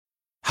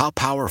How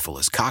powerful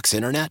is Cox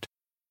Internet?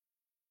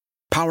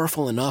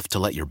 Powerful enough to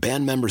let your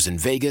band members in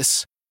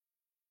Vegas,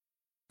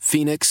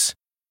 Phoenix,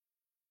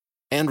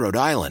 and Rhode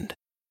Island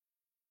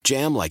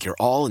jam like you're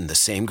all in the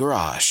same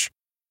garage.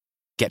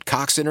 Get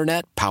Cox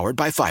Internet powered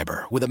by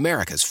fiber with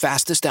America's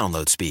fastest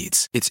download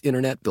speeds. It's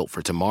internet built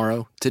for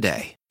tomorrow,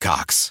 today.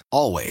 Cox,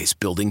 always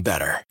building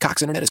better.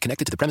 Cox Internet is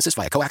connected to the premises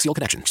via coaxial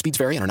connection. Speeds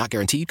vary and are not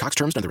guaranteed. Cox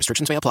terms and other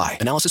restrictions may apply.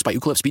 Analysis by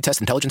Ookla Speed Test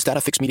Intelligence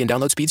Data. Fixed median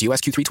download speeds. US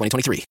Q3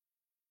 2023.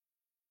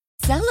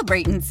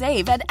 Celebrate and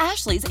save at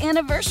Ashley's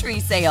Anniversary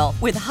Sale.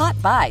 With Hot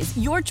Buys,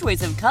 your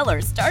choice of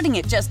colors starting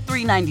at just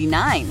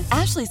 $3.99.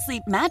 Ashley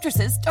Sleep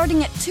mattresses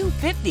starting at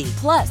 $2.50.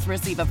 Plus,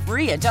 receive a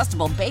free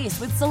adjustable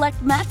base with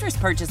select mattress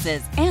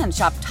purchases. And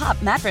shop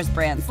top mattress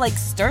brands like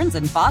Stearns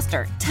 &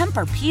 Foster,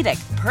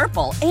 Tempur-Pedic,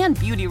 Purple, and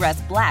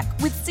Beautyrest Black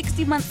with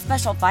 60-month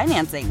special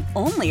financing.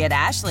 Only at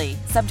Ashley.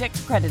 Subject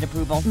to credit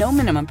approval. No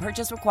minimum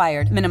purchase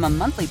required. Minimum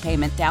monthly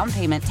payment, down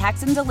payment,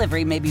 tax, and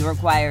delivery may be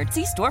required.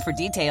 See store for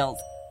details.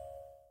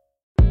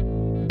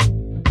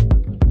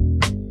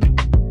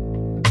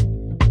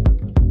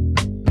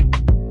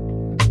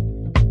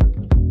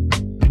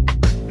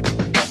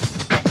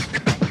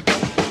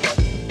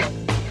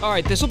 All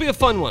right, this will be a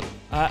fun one.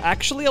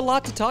 Actually, a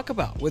lot to talk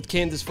about with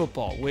Kansas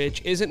football,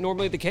 which isn't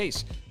normally the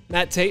case.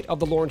 Matt Tate of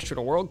the Lawrence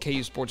Journal World,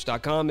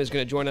 KUSports.com, is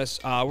going to join us.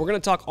 We're going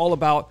to talk all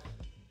about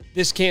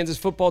this Kansas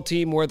football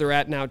team, where they're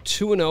at now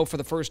 2-0 for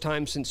the first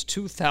time since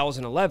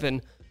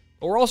 2011.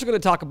 But we're also going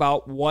to talk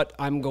about what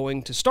I'm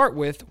going to start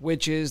with,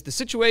 which is the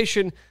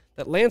situation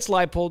that Lance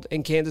Leipold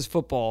and Kansas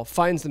football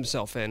finds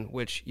themselves in,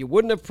 which you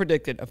wouldn't have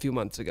predicted a few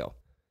months ago.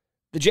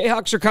 The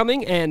Jayhawks are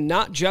coming, and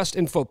not just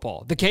in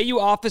football. The KU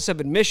Office of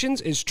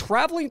Admissions is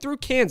traveling through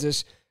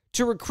Kansas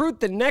to recruit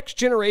the next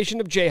generation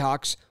of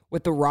Jayhawks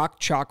with the Rock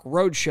Chalk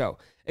Roadshow.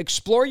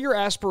 Explore your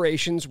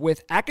aspirations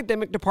with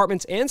academic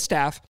departments and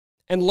staff,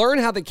 and learn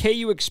how the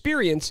KU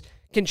experience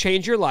can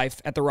change your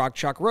life at the Rock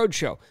Chalk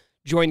Roadshow.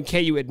 Join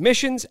KU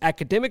admissions,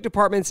 academic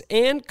departments,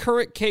 and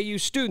current KU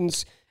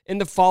students in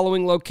the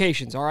following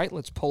locations. All right,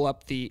 let's pull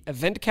up the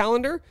event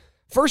calendar.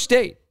 First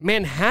date,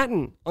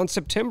 Manhattan on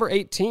September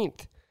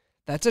 18th.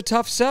 That's a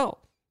tough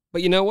sell.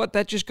 But you know what?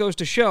 That just goes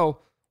to show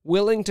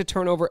willing to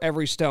turn over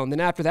every stone. Then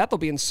after that, they'll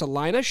be in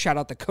Salina. Shout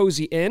out the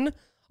Cozy Inn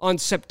on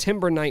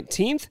September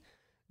 19th.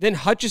 Then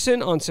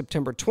Hutchinson on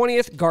September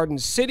 20th. Garden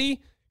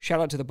City. Shout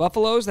out to the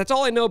Buffaloes. That's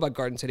all I know about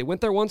Garden City.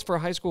 Went there once for a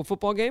high school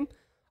football game.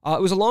 It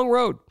was a long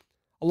road,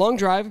 a long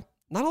drive,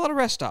 not a lot of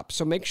rest stops.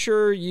 So make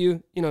sure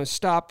you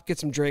stop, get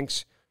some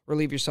drinks,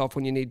 relieve yourself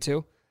when you need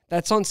to.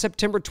 That's on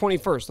September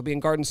 21st. They'll be in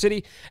Garden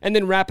City. And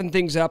then wrapping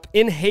things up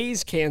in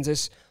Hays,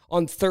 Kansas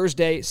on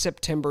Thursday,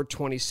 September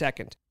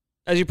 22nd.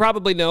 As you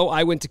probably know,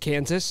 I went to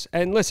Kansas.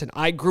 And listen,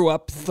 I grew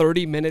up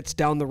 30 minutes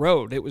down the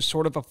road. It was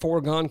sort of a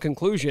foregone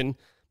conclusion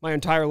my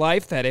entire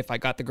life that if I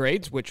got the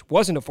grades, which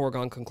wasn't a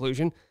foregone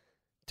conclusion,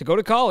 to go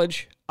to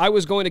college, I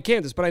was going to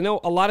Kansas. But I know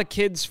a lot of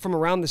kids from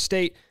around the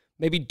state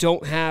maybe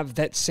don't have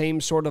that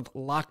same sort of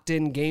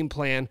locked-in game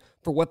plan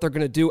for what they're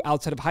going to do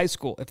outside of high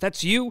school. If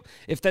that's you,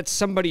 if that's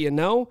somebody you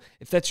know,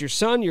 if that's your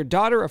son, your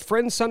daughter, a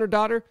friend's son or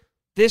daughter,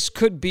 this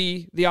could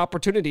be the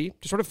opportunity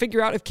to sort of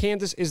figure out if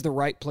Kansas is the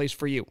right place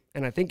for you.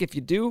 And I think if you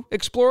do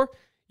explore,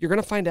 you're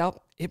going to find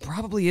out it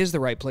probably is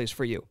the right place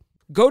for you.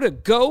 Go to,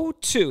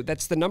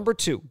 that's the number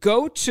 2,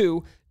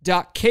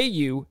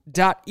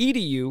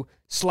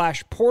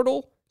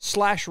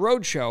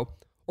 go2.ku.edu/portal/roadshow,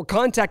 or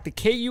contact the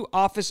KU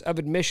Office of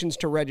Admissions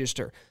to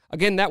register.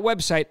 Again, that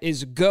website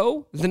is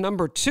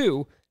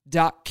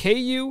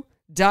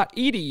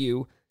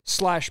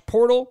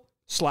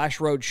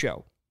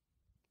go2.ku.edu/portal/roadshow.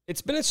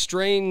 It's been a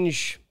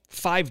strange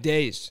 5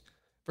 days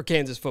for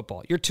Kansas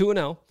football. You're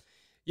 2-0.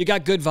 You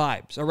got good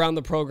vibes around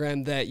the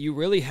program that you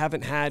really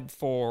haven't had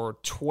for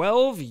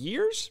 12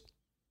 years,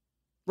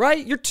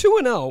 right? You're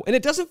 2-0, and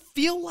it doesn't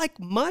feel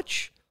like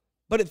much,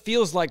 but it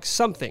feels like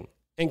something.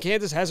 And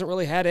Kansas hasn't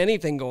really had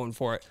anything going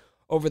for it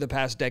over the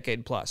past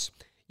decade plus.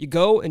 You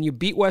go and you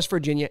beat West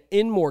Virginia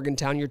in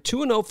Morgantown. You're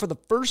 2-0 for the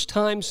first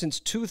time since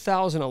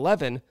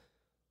 2011.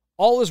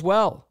 All is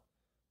well.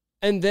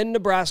 And then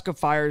Nebraska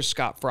fires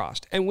Scott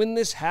Frost. And when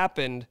this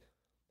happened,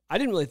 I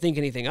didn't really think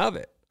anything of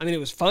it. I mean, it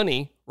was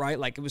funny, right?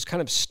 Like, it was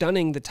kind of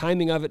stunning, the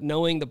timing of it,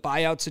 knowing the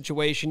buyout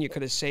situation. You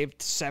could have saved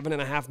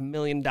 $7.5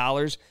 million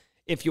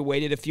if you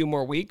waited a few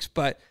more weeks.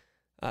 But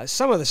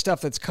some of the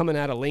stuff that's coming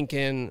out of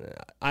Lincoln,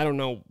 I don't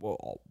know.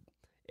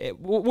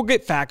 We'll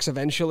get facts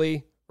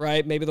eventually,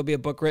 right? Maybe there'll be a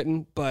book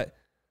written. But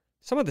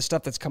some of the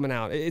stuff that's coming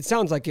out, it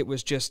sounds like it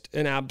was just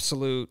an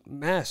absolute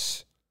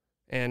mess.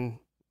 And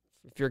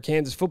if you're a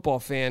Kansas football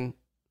fan,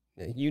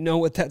 you know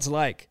what that's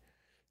like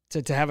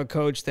to have a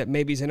coach that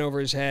maybe is in over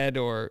his head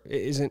or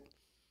isn't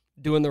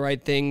doing the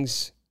right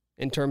things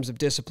in terms of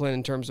discipline,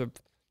 in terms of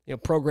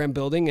program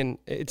building. And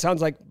it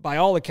sounds like, by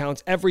all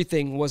accounts,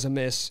 everything was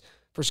amiss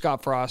for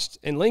Scott Frost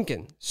in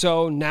Lincoln.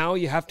 So now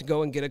you have to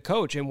go and get a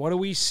coach. And what do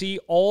we see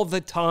all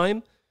the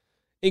time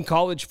in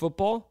college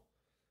football?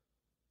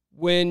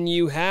 When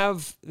you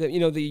have the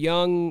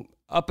young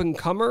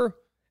up-and-comer,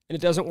 and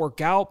it doesn't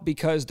work out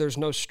because there's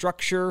no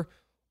structure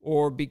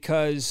or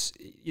because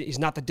he's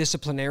not the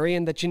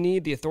disciplinarian that you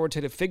need, the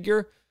authoritative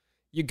figure.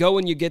 You go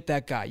and you get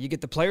that guy. You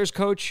get the players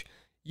coach,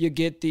 you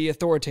get the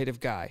authoritative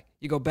guy.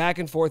 You go back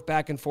and forth,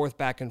 back and forth,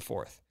 back and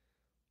forth.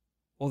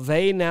 Well,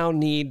 they now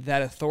need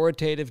that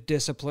authoritative,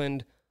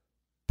 disciplined,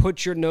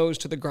 put your nose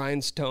to the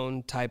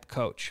grindstone type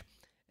coach.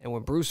 And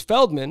when Bruce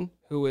Feldman,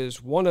 who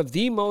is one of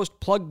the most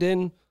plugged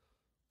in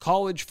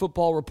college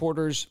football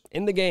reporters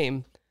in the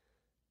game,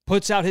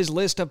 puts out his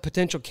list of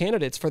potential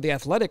candidates for The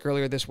Athletic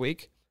earlier this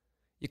week,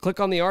 you click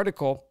on the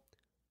article,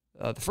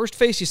 the first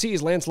face you see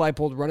is Lance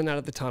Leipold running out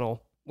of the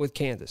tunnel with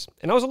Kansas.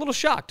 And I was a little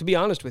shocked, to be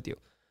honest with you,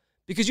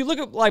 because you look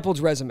at Leipold's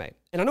resume,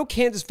 and I know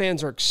Kansas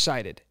fans are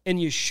excited,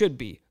 and you should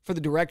be, for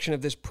the direction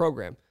of this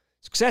program.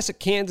 Success at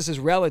Kansas is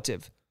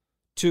relative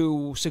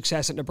to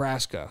success at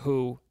Nebraska,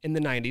 who in the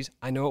 90s,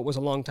 I know it was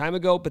a long time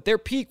ago, but their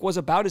peak was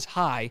about as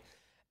high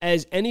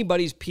as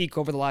anybody's peak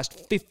over the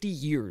last 50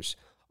 years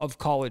of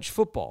college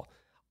football.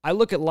 I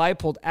look at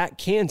Leipold at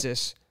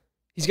Kansas.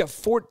 He's got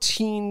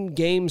 14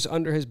 games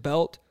under his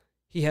belt.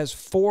 He has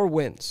 4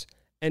 wins,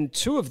 and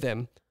 2 of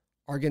them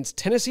are against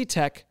Tennessee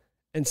Tech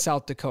and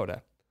South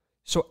Dakota.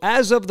 So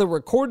as of the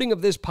recording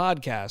of this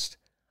podcast,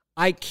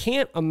 I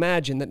can't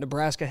imagine that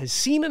Nebraska has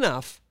seen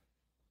enough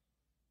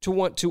to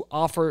want to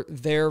offer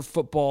their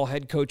football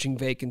head coaching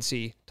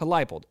vacancy to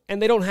Leipold. And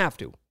they don't have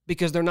to,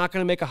 because they're not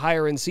going to make a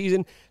hire in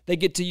season. They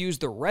get to use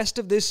the rest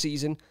of this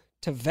season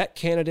to vet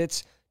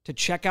candidates, to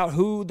check out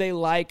who they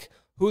like,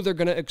 who they're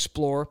going to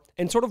explore,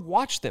 and sort of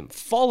watch them,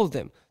 follow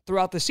them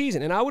throughout the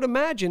season. And I would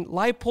imagine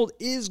Leipold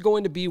is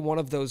going to be one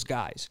of those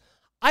guys.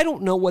 I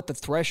don't know what the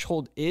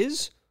threshold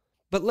is,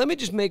 but let me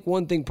just make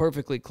one thing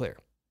perfectly clear,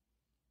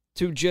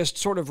 to just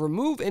sort of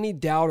remove any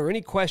doubt or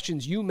any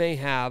questions you may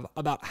have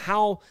about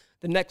how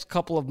the next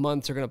couple of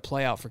months are going to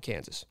play out for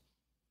Kansas.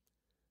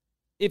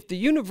 If the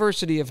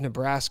University of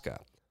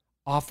Nebraska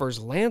offers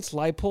Lance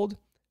Leipold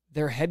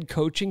their head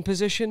coaching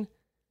position,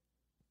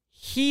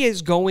 he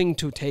is going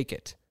to take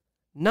it.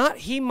 Not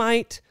he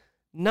might,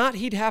 not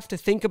he'd have to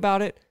think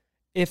about it.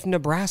 If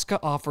Nebraska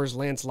offers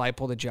Lance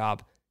Leipold a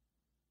job,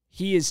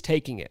 he is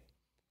taking it.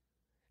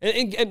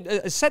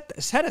 And set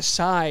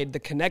aside the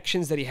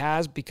connections that he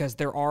has, because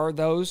there are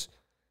those.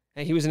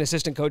 And he was an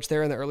assistant coach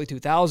there in the early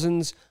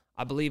 2000s.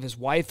 I believe his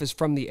wife is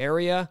from the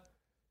area.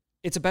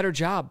 It's a better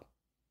job.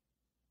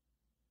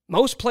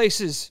 Most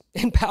places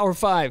in Power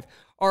 5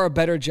 are a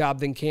better job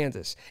than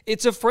Kansas.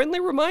 It's a friendly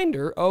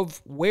reminder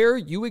of where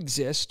you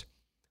exist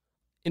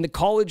in the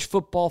college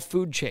football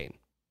food chain.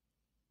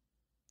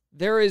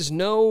 There is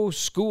no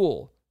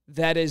school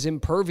that is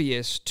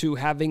impervious to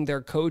having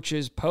their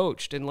coaches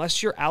poached.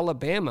 Unless you're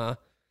Alabama,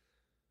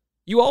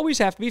 you always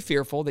have to be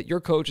fearful that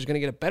your coach is going to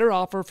get a better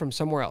offer from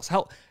somewhere else.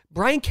 Hell,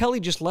 Brian Kelly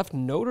just left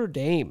Notre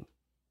Dame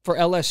for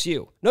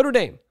LSU. Notre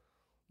Dame,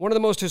 one of the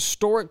most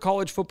historic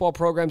college football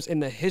programs in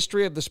the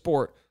history of the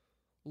sport,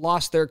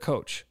 lost their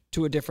coach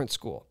to a different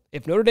school.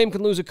 If Notre Dame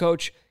can lose a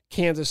coach,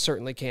 Kansas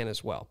certainly can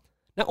as well.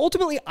 Now,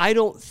 ultimately, I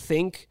don't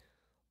think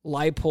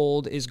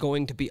Leipold is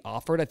going to be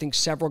offered. I think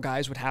several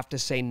guys would have to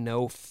say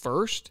no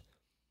first.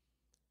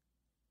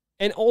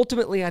 And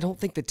ultimately, I don't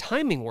think the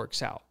timing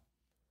works out.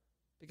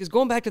 Because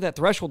going back to that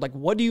threshold, like,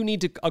 what do you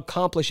need to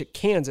accomplish at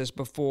Kansas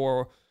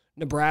before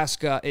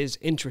Nebraska is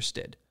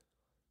interested?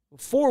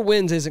 4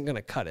 wins isn't going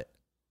to cut it.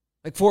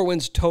 Like 4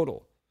 wins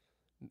total.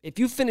 If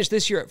you finish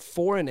this year at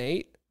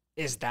 4-8,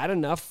 is that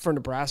enough for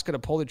Nebraska to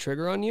pull the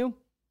trigger on you?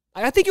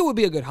 I think it would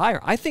be a good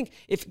hire. I think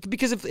if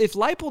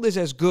Leipold is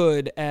as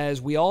good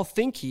as we all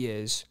think he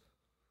is,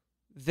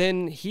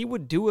 then he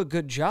would do a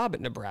good job at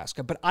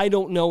Nebraska. But I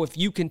don't know if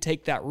you can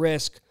take that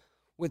risk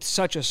with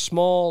such a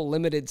small,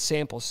 limited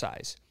sample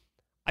size.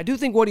 I do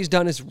think what he's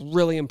done is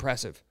really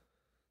impressive.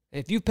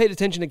 And if you've paid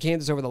attention to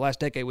Kansas over the last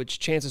decade, which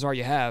chances are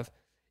you have,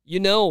 you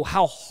know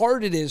how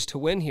hard it is to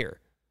win here.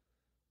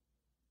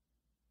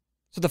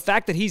 So the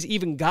fact that he's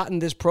even gotten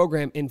this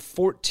program in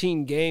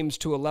 14 games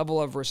to a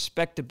level of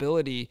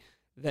respectability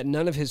that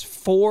none of his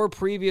 4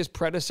 previous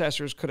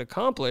predecessors could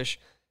accomplish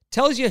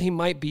tells you he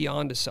might be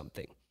onto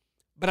something.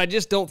 But I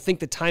just don't think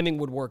the timing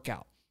would work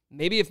out.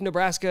 Maybe if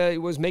Nebraska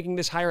was making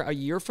this hire a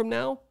year from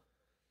now,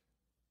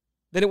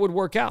 then it would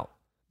work out.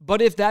 But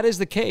if that is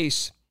the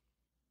case,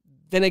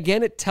 then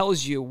again, it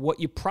tells you what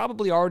you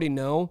probably already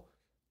know,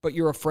 but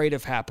you're afraid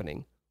of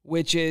happening,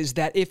 which is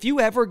that if you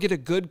ever get a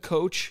good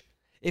coach,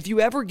 if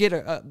you ever get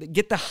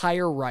the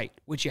hire right,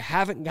 which you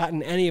haven't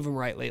gotten any of them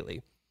right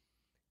lately,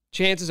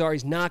 chances are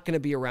he's not going to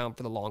be around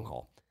for the long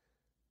haul.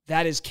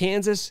 That is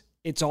Kansas.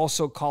 It's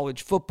also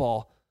college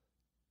football,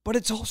 but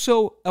it's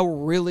also a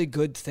really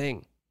good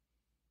thing.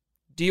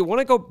 Do you want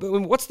to go? I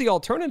mean, what's the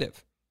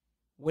alternative?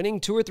 Winning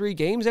 2 or 3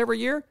 games every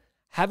year?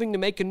 Having to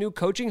make a new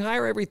coaching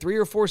hire every 3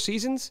 or 4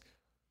 seasons?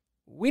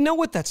 We know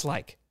what that's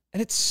like,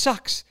 and it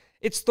sucks.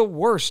 It's the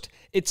worst.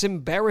 It's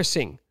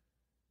embarrassing.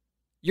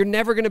 You're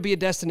never going to be a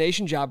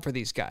destination job for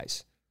these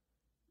guys.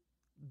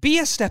 Be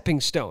a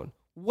stepping stone.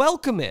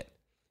 Welcome it.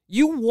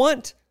 You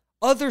want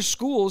other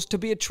schools to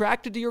be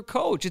attracted to your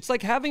coach. It's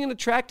like having an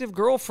attractive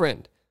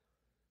girlfriend.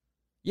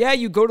 Yeah,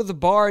 you go to the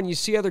bar and you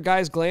see other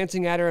guys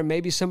glancing at her and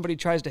maybe somebody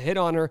tries to hit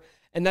on her,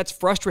 And that's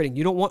frustrating.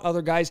 You don't want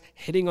other guys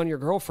hitting on your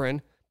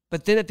girlfriend.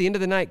 But then at the end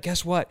of the night,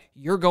 guess what?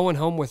 You're going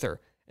home with her.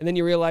 And then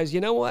you realize,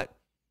 you know what?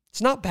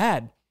 It's not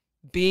bad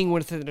being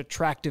with an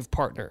attractive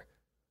partner.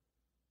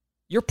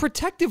 You're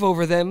protective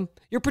over them.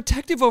 You're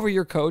protective over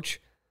your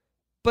coach.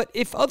 But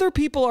if other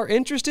people are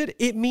interested,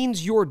 it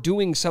means you're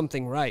doing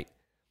something right.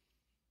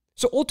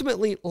 So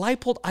ultimately,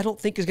 Leipold, I don't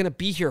think is going to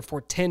be here for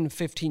 10,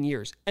 15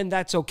 years. And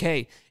that's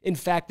okay. In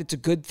fact, it's a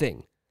good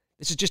thing.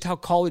 This is just how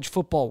college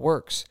football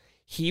works.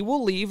 He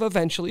will leave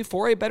eventually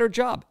for a better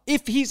job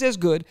if he's as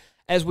good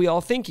as we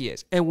all think he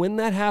is. And when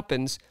that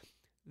happens,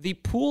 the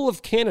pool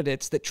of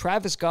candidates that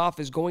Travis Goff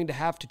is going to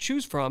have to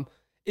choose from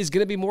is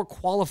going to be more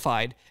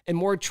qualified and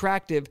more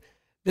attractive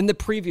than the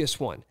previous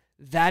one.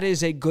 That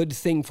is a good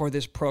thing for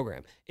this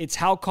program. It's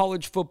how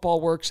college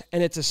football works,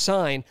 and it's a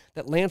sign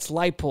that Lance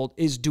Leipold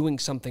is doing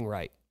something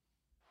right.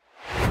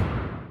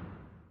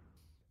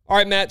 All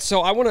right, Matt,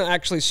 so I want to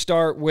actually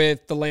start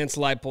with the Lance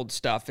Leipold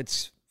stuff.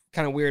 It's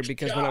kind of weird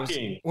because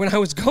when I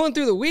was going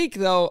through the week,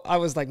 though, I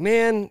was like,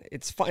 man,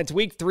 it's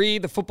week 3.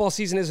 The football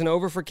season isn't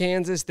over for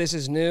Kansas. This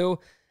is new.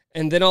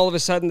 And then all of a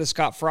sudden, the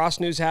Scott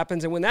Frost news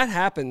happens. And when that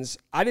happens,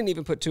 I didn't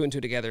even put 2 and 2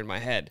 together in my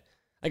head.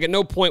 Like, at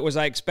no point was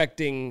I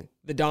expecting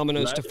the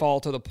dominoes to fall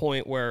to the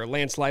point where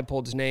Lance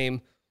Leipold's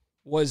name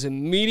was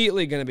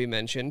immediately going to be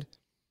mentioned.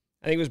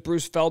 I think it was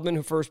Bruce Feldman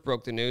who first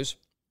broke the news.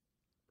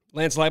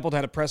 Lance Leipold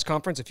had a press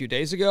conference a few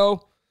days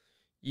ago.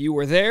 You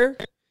were there.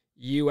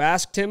 You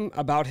asked him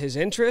about his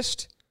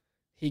interest.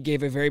 He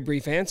gave a very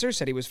brief answer,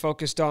 said he was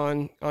focused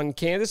on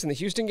Kansas and the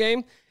Houston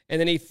game. And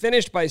then he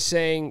finished by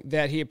saying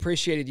that he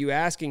appreciated you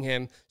asking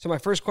him. So my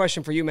first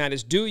question for you, Matt,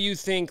 is do you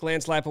think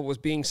Lance Leipold was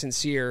being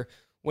sincere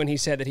when he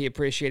said that he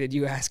appreciated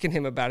you asking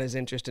him about his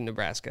interest in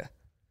Nebraska?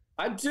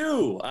 I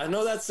do. I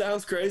know that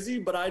sounds crazy,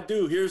 but I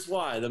do. Here's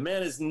why. The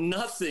man is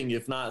nothing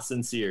if not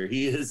sincere.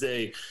 He is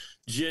a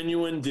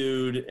genuine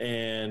dude,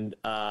 and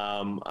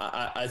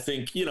I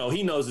think,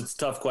 he knows it's a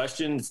tough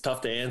question. It's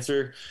tough to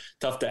answer,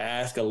 tough to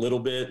ask a little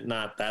bit.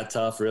 Not that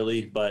tough,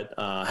 really, but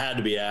had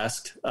to be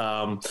asked.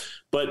 But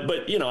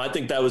I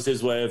think that was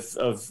his way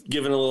of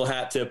giving a little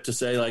hat tip to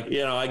say, like,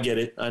 I get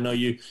it. I know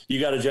you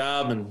got a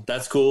job, and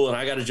that's cool, and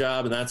I got a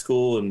job, and that's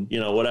cool, and,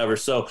 whatever.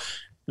 So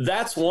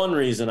that's one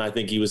reason I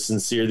think he was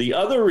sincere. The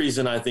other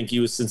reason I think he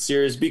was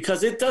sincere is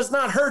because it does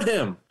not hurt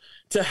him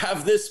to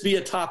have this be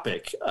a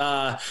topic.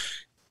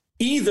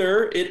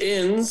 Either it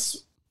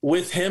ends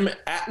with him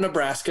at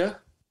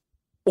Nebraska,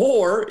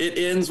 or it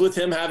ends with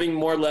him having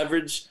more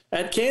leverage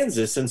at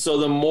Kansas. And so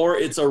the more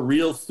it's a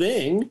real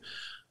thing,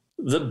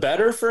 the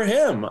better for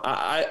him.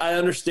 I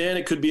understand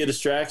it could be a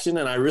distraction,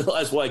 and I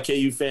realize why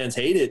KU fans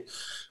hate it.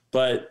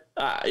 But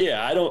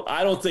I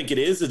don't think it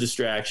is a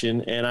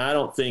distraction, and I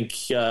don't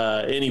think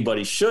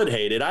anybody should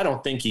hate it. I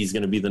don't think he's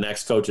going to be the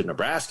next coach at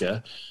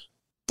Nebraska,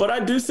 but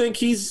I do think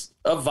he's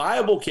a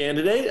viable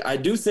candidate. I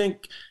do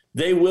think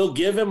they will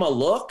give him a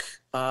look.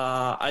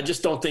 I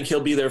just don't think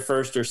he'll be their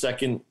first or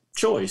second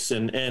choice.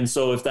 And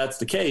so if that's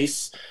the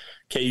case,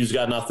 KU's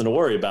got nothing to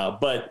worry about.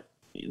 But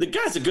the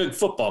guy's a good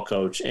football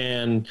coach,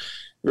 and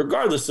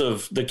regardless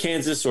of the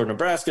Kansas or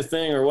Nebraska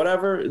thing or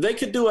whatever, they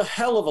could do a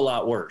hell of a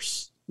lot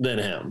worse than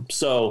him.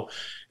 So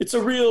it's a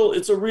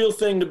real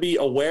thing to be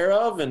aware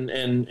of and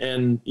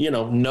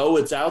know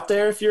it's out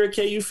there if you're a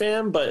KU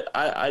fan, but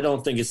I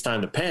don't think it's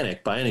time to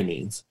panic by any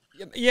means.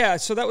 Yeah,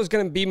 so that was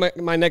going to be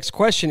my next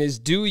question is,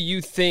 do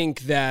you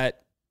think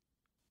that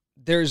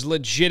there's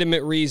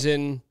legitimate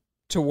reason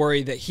to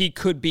worry that he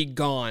could be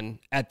gone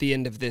at the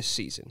end of this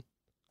season?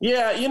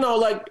 Yeah,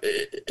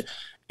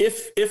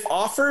 if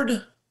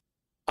offered,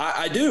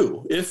 I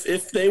do.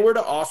 If they were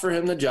to offer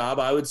him the job,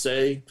 I would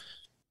say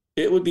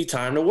it would be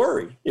time to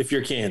worry if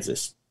you're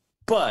Kansas.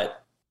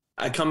 But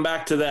I come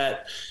back to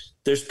that.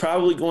 There's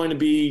probably going to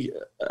be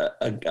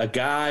a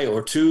guy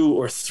or 2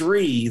 or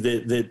 3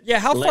 that yeah,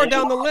 how far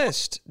down the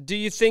list do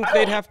you think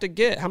they'd have to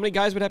get? How many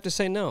guys would have to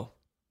say no?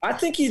 I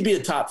think he'd be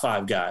a top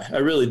 5 guy. I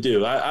really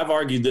do. I've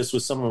argued this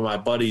with some of my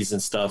buddies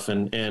and stuff,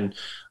 and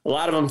a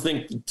lot of them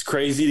think it's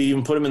crazy to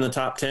even put him in the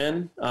top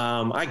 10.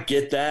 I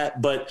get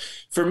that, but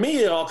for me,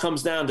 it all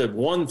comes down to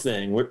one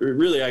thing.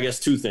 Really, I guess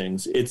 2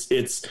 things.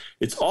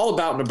 It's all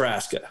about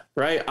Nebraska,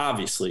 right?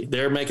 Obviously,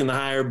 they're making the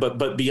hire,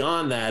 but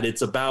beyond that,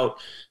 it's about,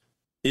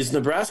 is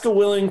Nebraska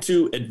willing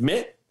to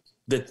admit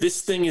that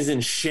this thing is in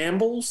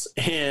shambles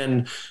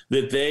and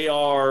that they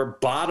are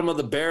bottom of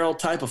the barrel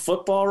type of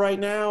football right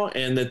now,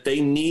 and that they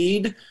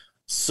need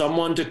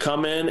someone to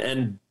come in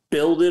and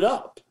build it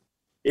up?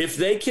 If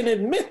they can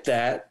admit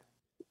that,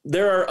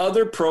 there are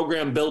other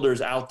program builders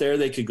out there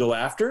they could go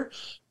after,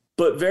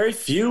 but very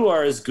few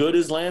are as good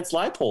as Lance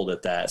Leipold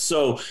at that.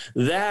 So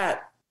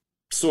that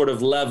sort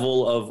of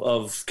level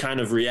of kind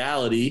of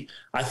reality,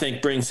 I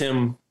think, brings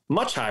him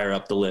much higher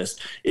up the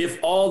list. If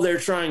all they're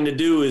trying to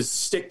do is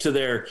stick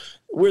to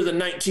we're the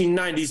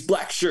 1990s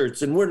black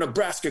shirts and we're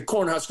Nebraska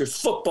Cornhuskers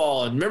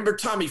football and remember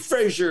Tommy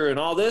Frazier and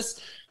all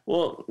this,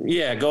 well,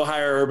 yeah, go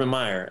hire Urban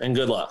Meyer and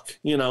good luck,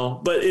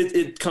 but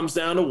it comes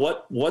down to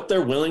what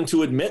they're willing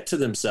to admit to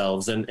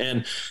themselves.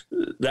 And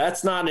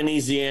that's not an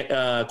easy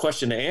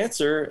question to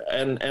answer.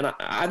 And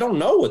I don't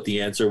know what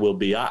the answer will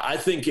be. I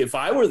think if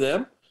I were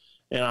them,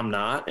 and I'm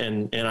not,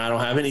 and I don't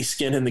have any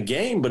skin in the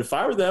game, but if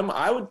I were them,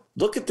 I would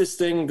look at this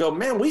thing and go,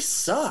 man, we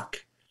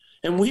suck.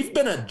 And we've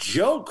been a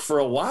joke for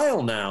a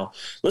while now.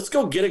 Let's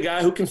go get a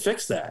guy who can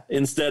fix that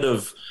instead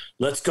of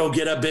let's go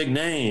get a big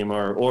name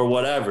or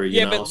whatever.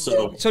 You know?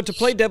 So to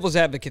play devil's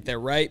advocate there,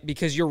 right?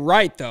 Because you're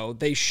right, though.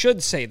 They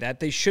should say that.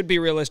 They should be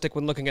realistic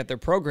when looking at their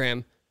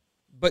program.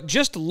 But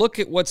just look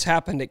at what's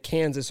happened at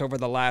Kansas over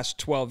the last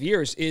 12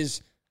 years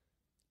is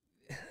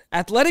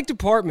athletic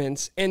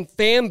departments and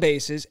fan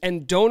bases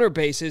and donor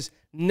bases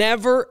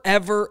never,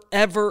 ever,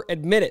 ever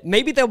admit it.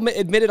 Maybe they'll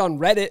admit it on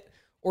Reddit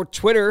or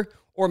Twitter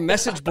or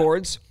message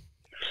boards,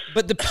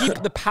 but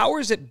the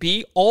powers that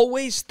be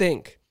always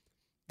think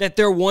that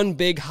they're one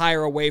big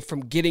hire away from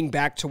getting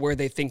back to where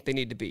they think they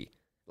need to be.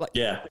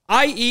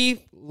 I.e.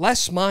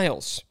 Les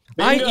Miles,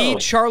 i.e.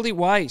 Charlie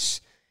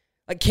Weis.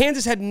 Like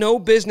Kansas had no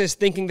business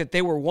thinking that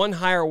they were one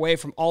hire away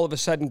from all of a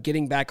sudden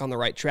getting back on the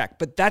right track.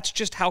 But that's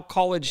just how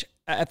college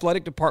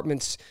athletic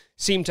departments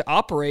seem to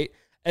operate,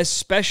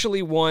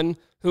 especially one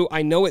who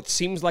I know it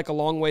seems like a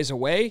long ways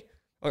away,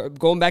 or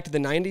going back to the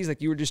 90s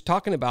like you were just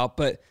talking about,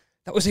 but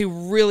that was a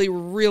really,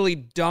 really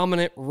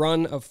dominant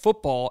run of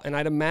football, and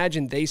I'd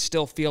imagine they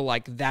still feel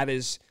like that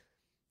is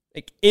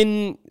like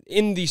in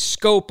the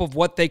scope of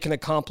what they can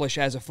accomplish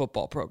as a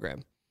football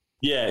program.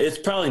 Yeah, it's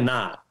probably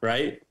not,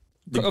 right?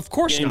 Of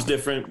course game's not.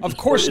 Different. Of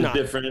course not.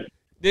 Different.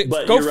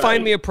 Go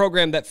find me a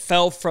program that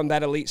fell from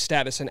that elite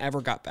status and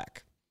ever got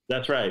back.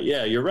 That's right.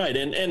 Yeah, you're right.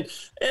 And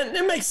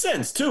it makes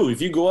sense, too.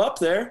 If you go up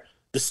there,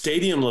 the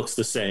stadium looks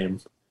the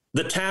same.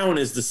 The town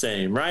is the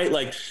same, right?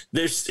 Like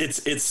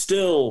it's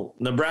still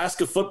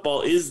Nebraska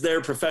football is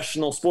their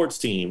professional sports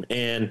team,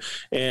 and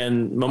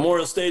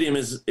Memorial Stadium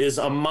is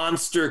a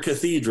monster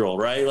cathedral,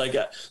 right? Like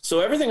so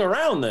everything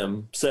around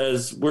them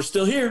says we're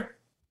still here,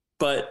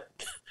 but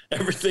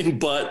everything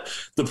but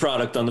the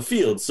product on the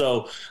field.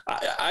 So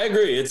I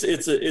agree.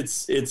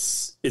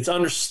 It's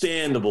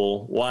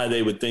understandable why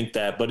they would think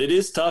that, but it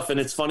is tough. And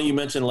it's funny you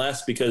mentioned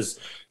Les because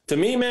to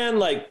me, man,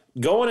 like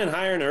going and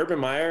hiring Urban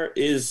Meyer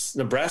is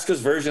Nebraska's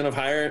version of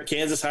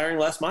Kansas hiring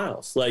Les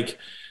Miles. Like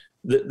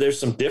there's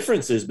some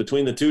differences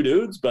between the two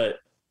dudes, but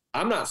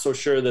I'm not so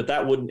sure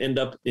that wouldn't end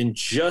up in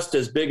just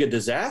as big a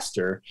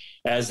disaster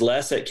as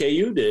Les at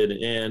KU did.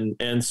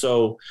 And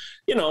so,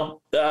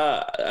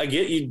 I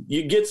get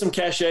you get some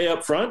cachet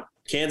up front.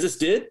 Kansas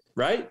did,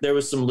 right? There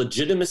was some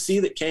legitimacy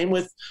that came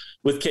with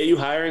KU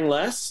hiring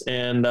Les,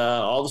 and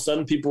all of a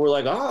sudden people were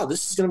like,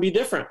 this is going to be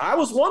different. I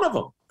was one of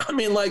them. I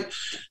mean, like,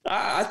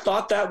 I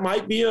thought that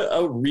might be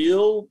a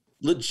real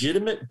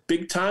legitimate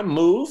big-time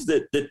move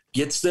that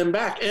gets them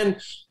back.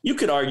 And you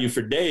could argue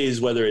for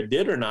days whether it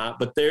did or not,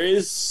 but there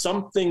is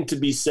something to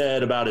be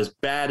said about as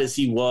bad as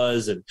he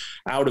was and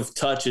out of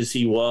touch as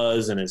he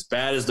was and as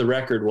bad as the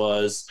record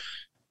was.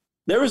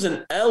 There was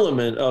an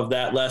element of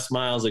that Les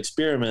Miles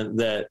experiment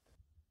that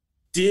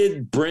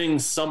did bring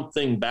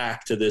something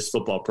back to this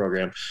football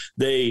program.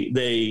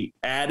 They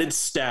added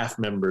staff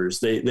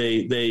members.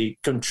 They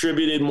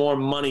contributed more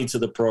money to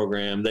the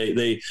program.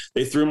 They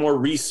threw more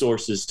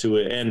resources to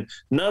it. And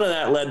none of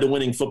that led to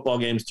winning football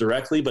games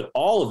directly, but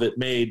all of it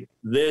made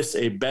this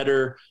a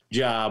better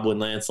job when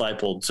Lance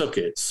Leipold took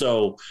it.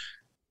 So,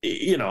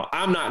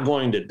 I'm not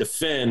going to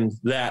defend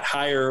that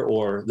hire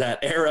or that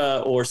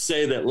era or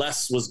say that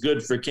Les was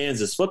good for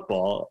Kansas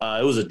football.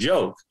 It was a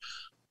joke,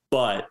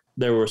 but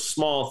there were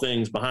small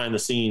things behind the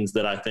scenes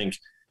that I think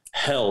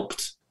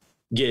helped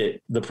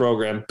get the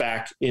program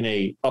back in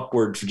a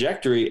upward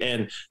trajectory.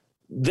 And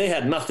they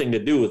had nothing to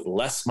do with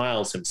Les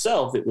Miles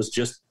himself. It was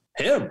just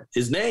him,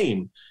 his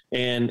name,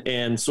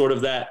 and sort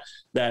of that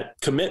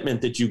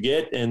commitment that you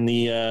get and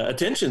the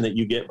attention that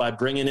you get by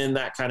bringing in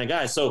that kind of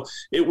guy. So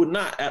it would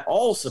not at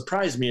all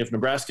surprise me if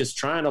Nebraska's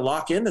trying to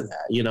lock into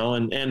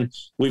that, and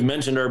we've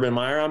mentioned Urban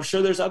Meyer. I'm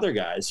sure there's other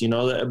guys,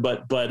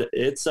 but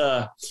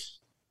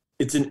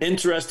it's an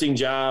interesting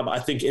job. I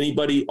think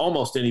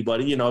almost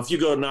anybody, if you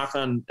go knock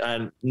on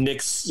Nick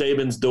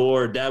Saban's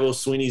door, Dabo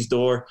Swinney's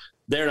door,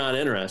 they're not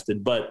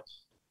interested. But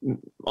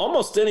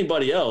almost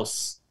anybody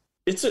else,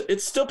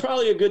 it's still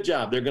probably a good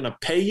job. They're going to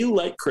pay you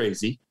like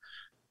crazy.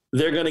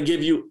 They're going to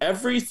give you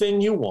everything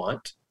you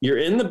want. You're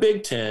in the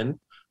Big Ten.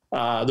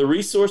 The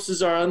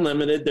resources are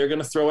unlimited. They're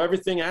going to throw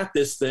everything at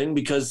this thing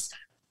because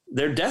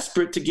they're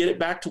desperate to get it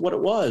back to what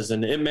it was.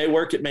 And it may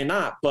work, it may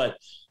not, but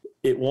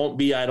it won't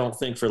be, I don't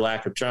think, for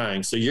lack of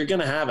trying. So you're going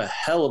to have a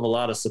hell of a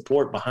lot of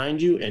support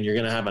behind you, and you're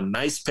going to have a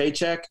nice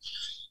paycheck.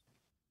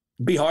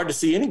 Be hard to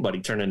see anybody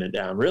turning it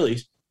down, really.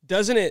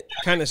 Doesn't it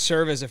kind of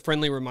serve as a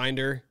friendly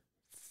reminder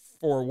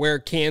for where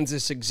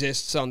Kansas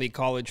exists on the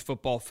college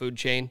football food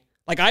chain?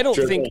 Like, I don't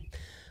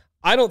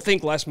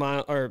think Les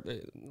Miles or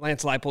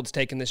Lance Leipold's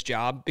taken this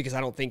job because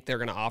I don't think they're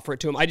going to offer it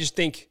to him. I just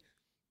think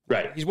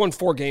right. He's won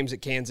 4 games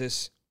at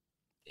Kansas.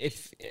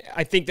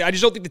 I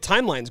just don't think the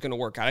timeline is going to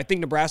work out. I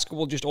think Nebraska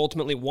will just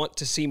ultimately want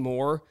to see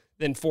more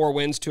than 4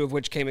 wins, 2 of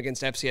which came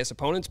against FCS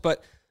opponents.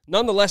 But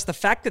nonetheless, the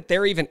fact that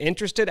they're even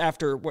interested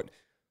after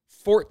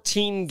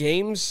 14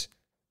 games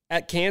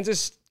at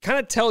Kansas kind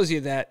of tells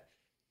you that,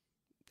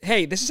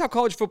 hey, this is how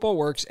college football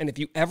works. And if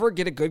you ever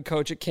get a good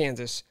coach at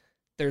Kansas,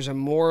 there's a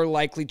more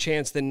likely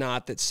chance than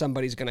not that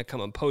somebody's going to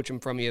come and poach him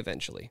from you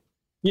eventually.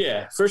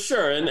 Yeah, for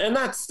sure. And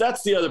that's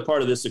the other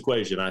part of this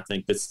equation, I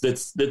think,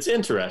 that's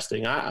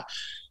interesting.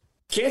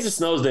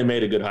 Kansas knows they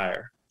made a good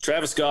hire.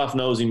 Travis Goff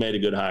knows he made a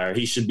good hire.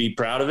 He should be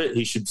proud of it.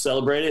 He should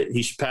celebrate it.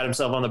 He should pat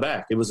himself on the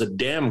back. It was a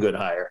damn good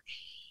hire.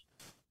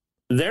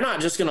 They're not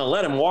just going to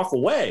let him walk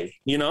away,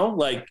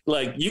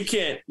 like you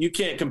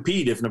can't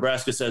compete if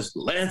Nebraska says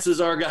Lance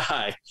is our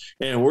guy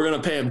and we're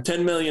going to pay him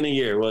 $10 million a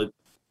year. Well,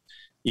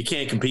 you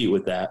can't compete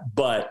with that,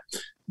 but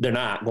they're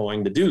not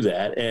going to do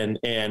that. And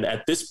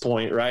at this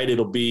point, right,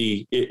 it'll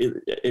be,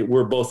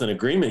 we're both in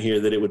agreement here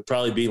that it would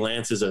probably be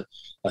Lance as a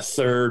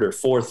third or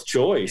fourth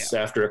choice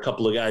after a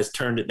couple of guys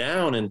turned it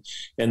down.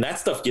 And that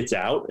stuff gets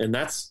out. And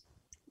that's,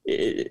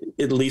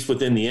 at least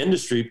within the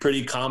industry,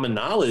 pretty common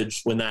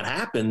knowledge when that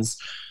happens.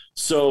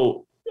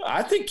 So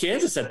I think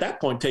Kansas at that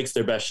point takes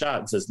their best shot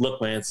and says,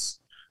 look, Lance,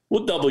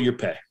 we'll double your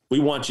pay. We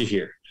want you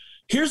here.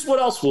 Here's what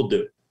else we'll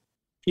do.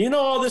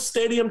 All this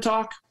stadium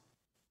talk?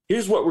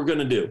 Here's what we're going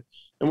to do.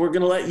 And we're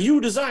going to let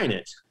you design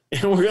it.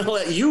 And we're going to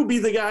let you be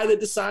the guy that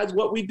decides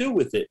what we do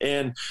with it.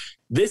 And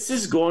this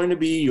is going to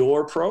be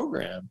your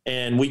program.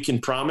 And we can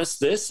promise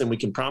this and we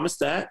can promise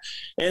that.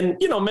 And,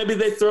 maybe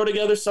they throw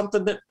together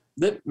something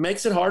that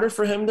makes it harder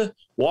for him to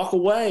walk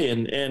away.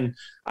 And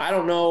I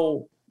don't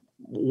know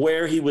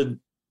where he would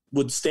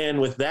stand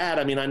with that.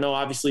 I mean, I know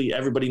obviously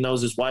everybody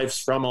knows his wife's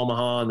from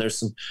Omaha and there's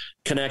some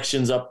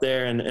connections up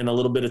there and a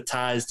little bit of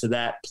ties to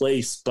that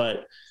place,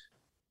 but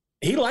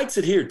he likes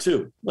it here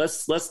too.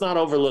 Let's not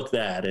overlook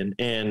that.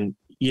 And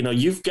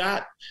you've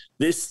got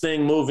this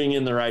thing moving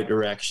in the right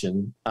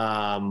direction.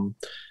 I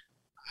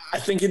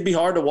think it'd be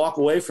hard to walk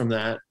away from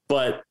that.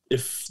 But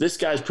if this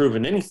guy's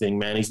proven anything,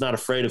 man, he's not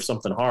afraid of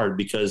something hard,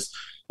 because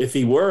if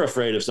he were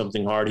afraid of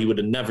something hard, he would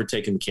have never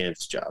taken the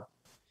Kansas job.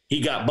 He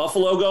got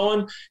Buffalo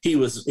going. He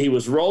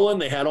was rolling.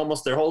 They had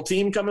almost their whole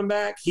team coming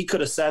back. He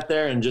could have sat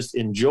there and just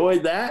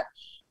enjoyed that.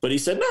 But he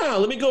said, no,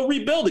 let me go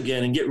rebuild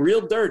again and get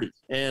real dirty.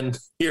 And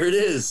here it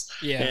is.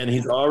 Yeah. And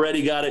he's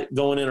already got it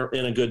going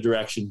in a good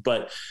direction.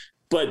 But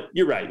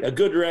you're right. A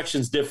good direction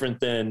is different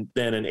than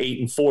an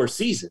 8-4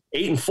 season.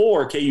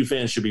 8-4, KU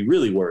fans should be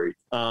really worried.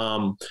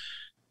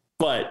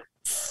 But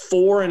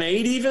 4-8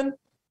 even?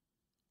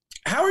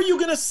 How are you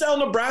going to sell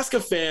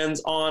Nebraska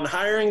fans on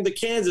hiring the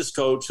Kansas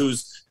coach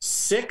who's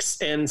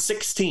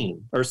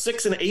 6-16 or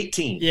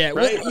 6-18? Yeah,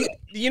 right?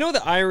 Well,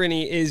 the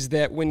irony is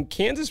that when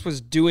Kansas was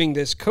doing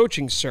this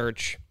coaching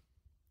search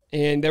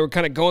and they were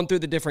kind of going through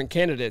the different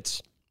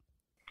candidates,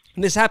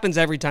 and this happens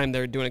every time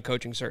they're doing a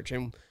coaching search.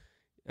 And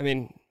I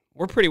mean,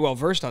 we're pretty well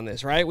versed on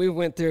this, right?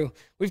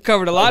 We've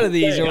covered a lot of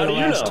these over the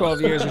last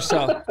 12 years or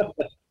so.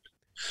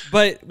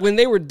 But when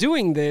they were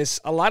doing this,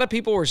 a lot of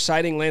people were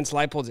citing Lance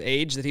Leipold's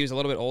age, that he was a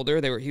little bit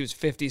older. He was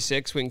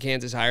 56 when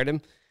Kansas hired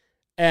him,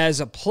 as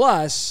a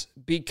plus,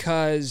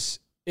 because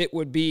it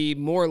would be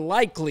more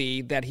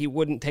likely that he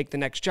wouldn't take the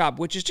next job,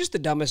 which is just the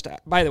dumbest.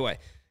 By the way,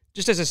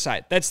 just as a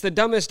side, that's the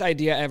dumbest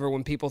idea ever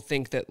when people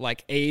think that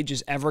age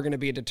is ever going to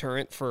be a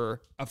deterrent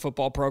for a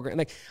football program.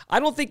 I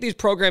don't think these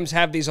programs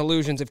have these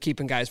illusions of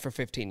keeping guys for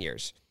 15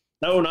 years.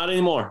 No, not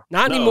anymore.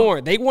 Not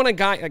anymore. They want a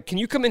guy. Can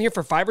you come in here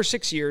for 5 or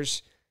 6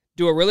 years,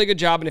 do a really good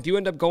job, and if you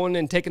end up going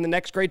and taking the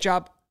next great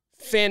job,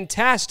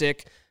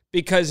 fantastic,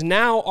 because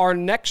now our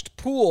next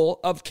pool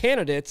of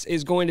candidates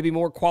is going to be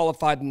more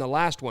qualified than the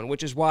last one,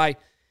 which is why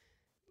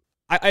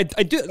I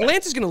do.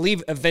 Lance is going to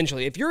leave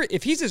eventually.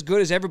 If he's as good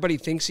as everybody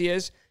thinks he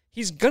is,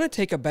 he's going to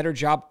take a better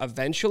job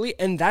eventually,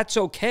 and that's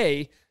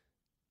okay,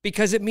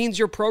 because it means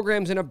your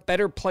program's in a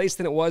better place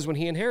than it was when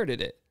he inherited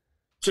it.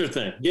 Sure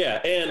thing. Yeah,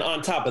 and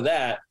on top of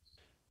that,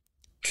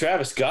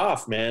 Travis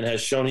Goff, man,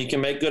 has shown he can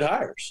make good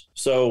hires.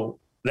 So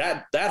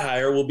that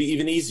hire will be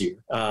even easier.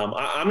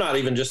 I'm not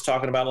even just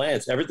talking about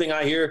Lance. Everything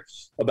I hear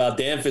about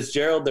Dan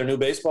Fitzgerald, their new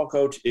baseball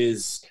coach,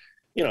 is,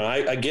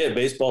 I get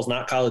baseball's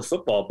not college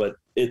football, but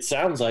it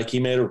sounds like he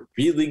made a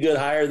really good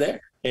hire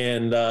there.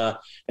 And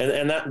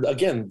that,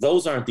 again,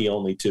 those aren't the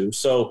only two.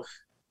 So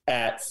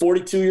at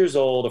 42 years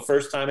old, a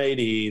first-time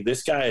AD,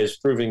 this guy is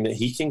proving that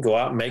he can go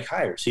out and make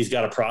hires. He's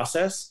got a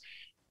process.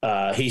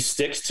 He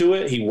sticks to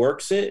it. He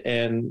works it,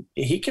 and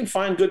he can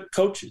find good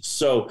coaches.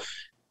 So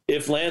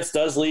if Lance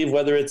does leave,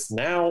 whether it's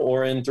now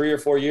or in 3 or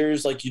 4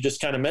 years, like you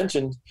just kind of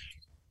mentioned,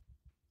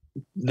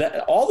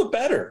 that all the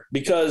better,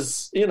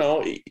 because,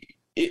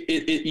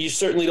 you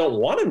certainly don't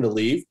want him to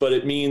leave, but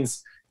it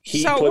means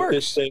he put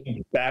this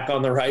thing back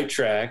on the right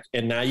track,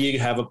 and now you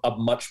have a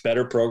much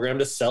better program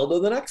to sell to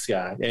the next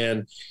guy.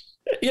 And,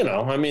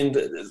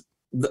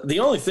 the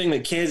only thing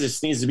that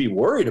Kansas needs to be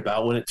worried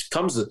about when it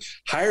comes to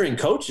hiring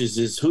coaches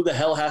is who the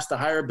hell has to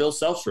hire Bill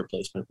Self's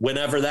replacement,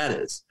 whenever that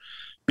is,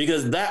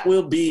 because that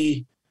will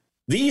be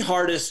the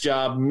hardest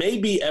job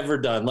maybe ever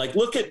done. Like,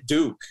 look at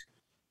Duke.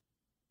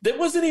 that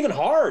wasn't even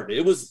hard.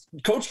 It was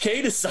Coach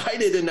K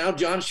decided, and now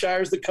Jon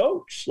Scheyer's the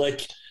coach.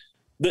 Like,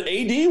 the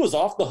AD was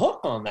off the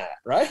hook on that,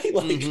 right?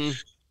 Like,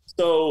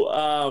 so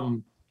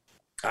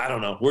I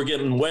don't know. We're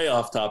getting way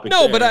off topic.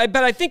 No, there.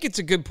 but I think it's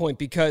a good point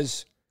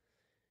because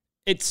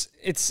it's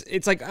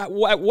like at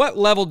what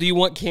level do you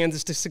want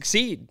Kansas to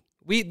succeed?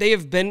 They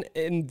have been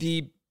in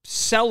the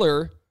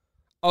cellar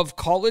of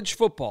college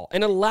football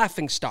and a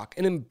laughingstock,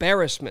 an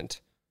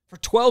embarrassment for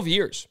 12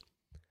 years.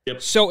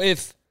 Yep. So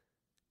if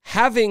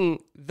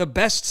having the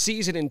best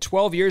season in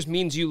 12 years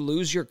means you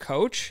lose your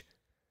coach,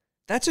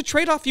 that's a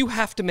trade-off you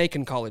have to make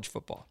in college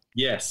football.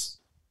 Yes,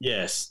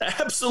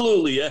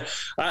 absolutely.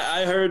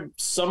 I heard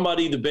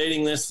somebody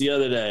debating this the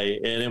other day,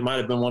 and it might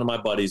have been one of my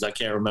buddies. I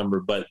can't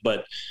remember, but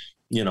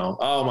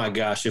oh my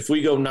gosh, if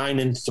we go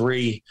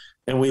 9-3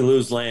 and we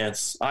lose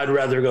Lance, I'd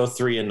rather go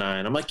 3-9.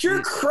 I'm like,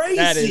 you're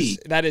crazy.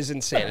 That is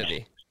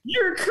insanity.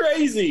 You're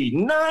crazy.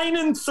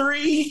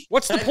 9-3.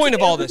 What's the point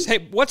of all this?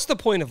 Hey, what's the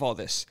point of all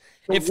this?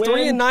 If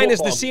 3-9 is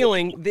the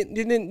ceiling,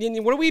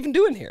 then what are we even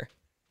doing here?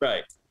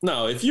 Right.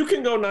 No, if you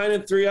can go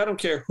 9-3, I don't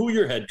care who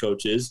your head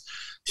coach is.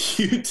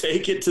 You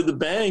take it to the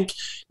bank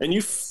and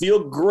you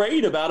feel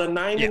great about a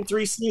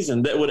 9-3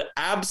 season that would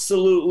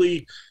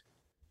absolutely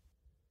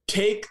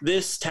take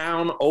this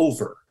town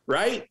over,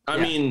 right? I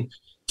mean,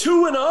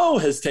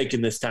 2-0 has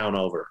taken this town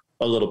over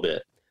a little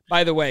bit.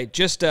 By the way,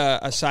 just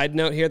a side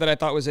note here that I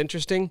thought was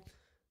interesting.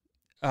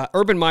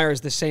 Urban Meyer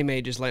is the same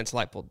age as Lance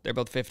Leipold. They're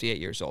both 58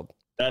 years old.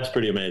 That's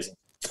pretty amazing.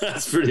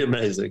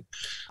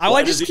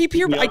 I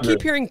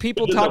keep hearing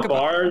people talk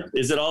about.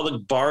 Is it all the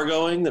bar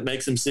going that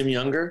makes him seem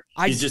younger?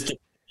 He's just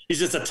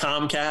a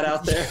tomcat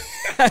out there.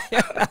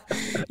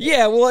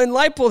 Yeah, well, and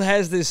Leipold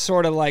has this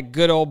sort of like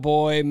good old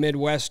boy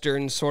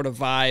Midwestern sort of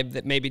vibe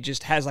that maybe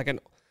just has like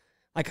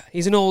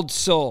he's an old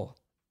soul,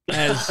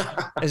 as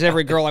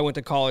every girl I went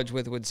to college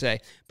with would say.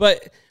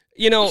 But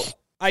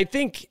I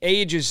think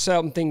age is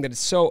something that is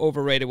so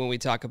overrated when we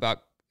talk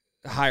about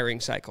hiring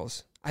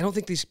cycles. I don't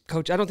think these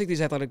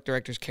athletic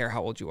directors care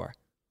how old you are.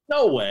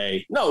 No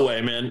way,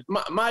 man.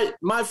 My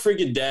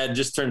freaking dad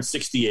just turned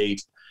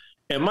 68,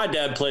 and my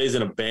dad plays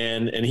in a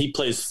band, and he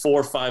plays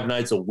 4 or 5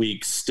 nights a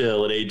week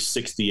still at age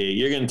 68.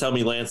 You're going to tell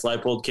me Lance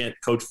Leipold can't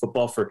coach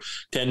football for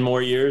 10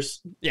 more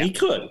years? Yeah. He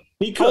could.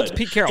 How old's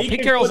Pete Carroll?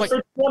 Pete Carroll's like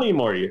for 20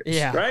 more years.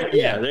 Yeah. Right?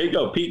 Yeah, there you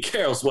go. Pete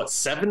Carroll's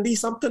 70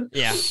 something?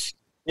 Yeah.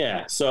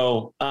 Yeah,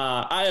 so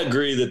I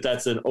agree that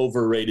that's an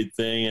overrated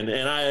thing,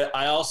 and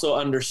I also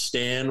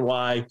understand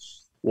why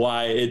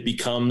it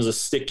becomes a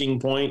sticking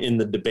point in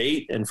the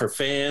debate and for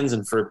fans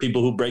and for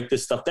people who break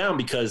this stuff down,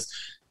 because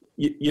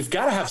you've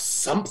got to have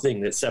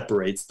something that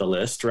separates the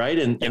list, right?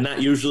 And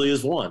that usually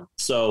is one.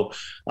 So,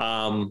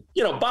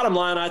 bottom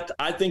line,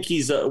 I think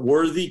he's a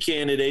worthy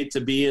candidate to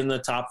be in the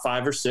top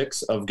 5 or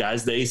 6 of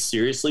guys they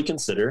seriously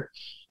consider.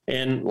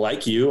 And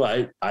like you,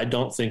 I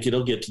don't think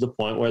it'll get to the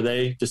point where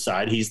they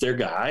decide he's their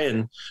guy.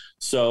 And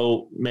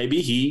so maybe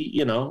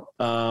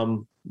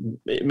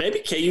maybe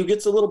KU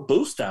gets a little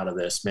boost out of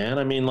this, man.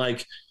 I mean,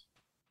 like,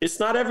 it's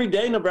not every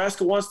day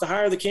Nebraska wants to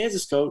hire the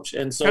Kansas coach.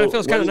 And so it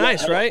feels kind of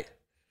nice, right?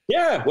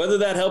 Yeah. Whether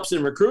that helps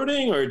in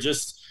recruiting or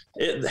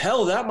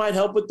that might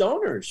help with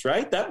donors,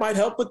 right? That might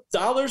help with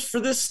dollars for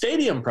this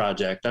stadium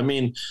project. I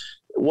mean,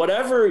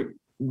 whatever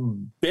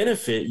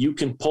benefit you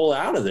can pull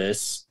out of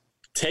this,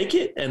 take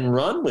it and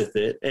run with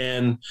it.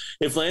 And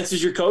if Lance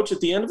is your coach at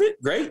the end of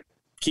it, great.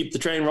 Keep the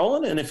train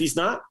rolling. And if he's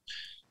not,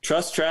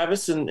 trust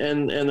Travis and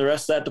the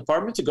rest of that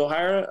department to go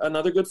hire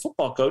another good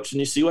football coach, and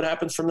you see what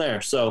happens from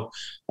there. So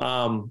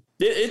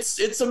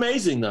it's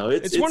amazing, though.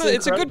 It's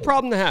a good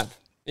problem to have.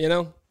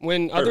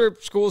 When other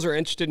schools are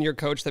interested in your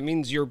coach, that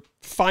means you're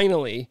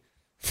finally,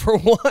 for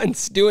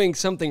once, doing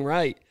something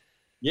right.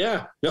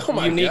 Yeah. Oh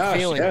my gosh.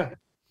 Feeling.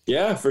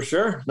 Yeah, for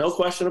sure. No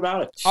question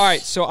about it. All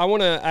right, so I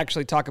want to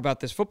actually talk about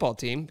this football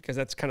team, because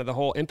that's kind of the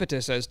whole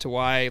impetus as to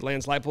why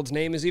Lance Leipold's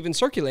name is even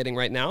circulating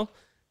right now.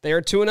 They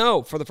are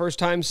 2-0 for the first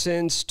time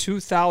since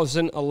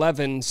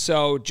 2011.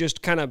 So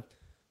just kind of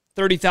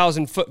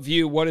 30,000-foot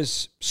view, what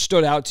has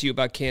stood out to you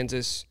about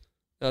Kansas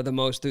the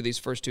most through these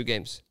first 2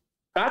 games?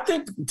 I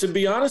think, to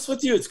be honest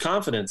with you, it's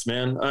confidence,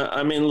 man.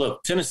 I mean,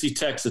 look, Tennessee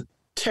Tech's a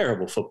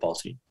terrible football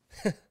team.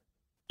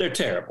 They're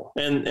terrible.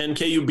 And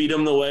KU beat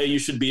them the way you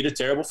should beat a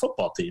terrible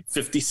football team.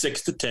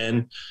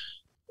 56-10,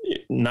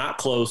 not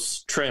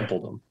close,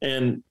 trampled them.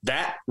 And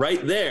that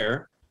right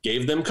there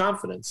gave them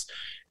confidence.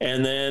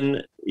 And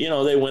then,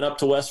 they went up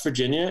to West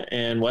Virginia,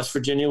 and West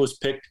Virginia was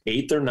picked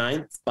 8th or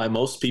 9th by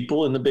most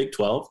people in the Big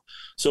 12.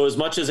 So as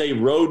much as a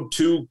road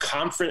 2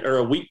 conference or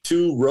a week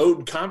 2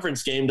 road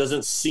conference game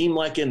doesn't seem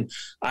like an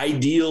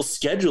ideal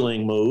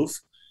scheduling move,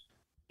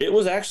 it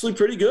was actually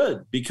pretty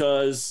good,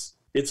 because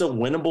it's a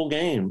winnable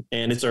game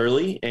and it's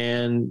early,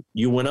 and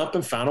you went up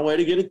and found a way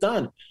to get it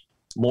done.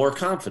 More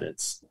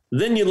confidence.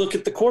 Then you look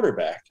at the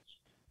quarterback.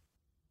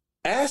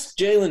 Ask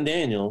Jalen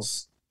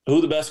Daniels who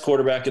the best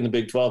quarterback in the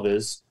Big 12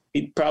 is.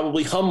 He'd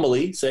probably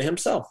humbly say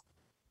himself.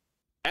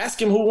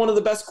 Ask him who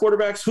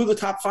the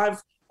top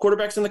 5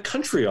 quarterbacks in the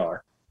country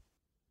are.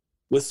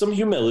 with some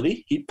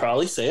humility, he'd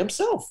probably say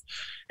himself.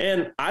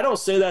 And I don't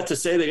say that to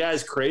say the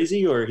guy's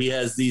crazy or he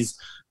has these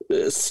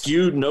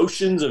skewed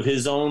notions of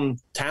his own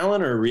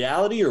talent or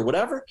reality or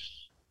whatever.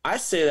 I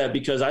say that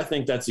because I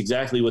think that's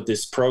exactly what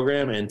this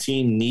program and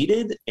team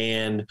needed.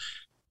 And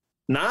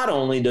not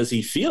only does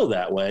he feel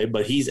that way,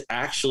 but he's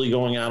actually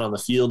going out on the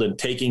field and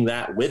taking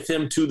that with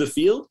him to the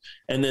field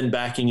and then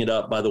backing it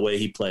up by the way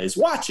he plays.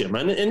 Watch him.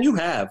 And you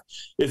have.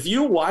 If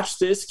you watch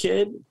this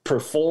kid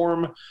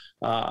perform,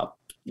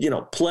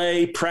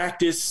 play,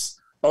 practice,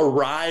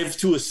 arrive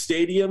to a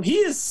stadium, he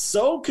is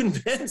so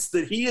convinced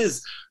that he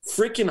is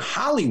freaking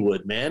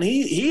Hollywood, man.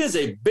 He is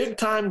a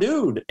big-time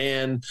dude.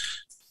 And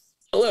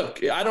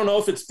look, I don't know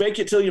if it's fake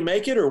it till you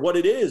make it or what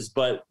it is,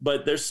 but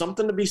there's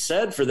something to be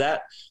said for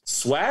that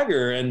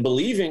swagger and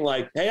believing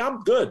like, hey,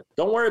 I'm good.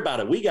 Don't worry about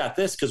it. We got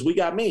this because we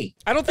got me.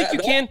 I don't think you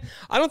can.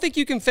 I don't think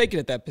you can fake it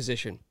at that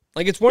position.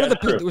 Like it's one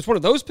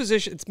of those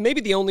positions. It's maybe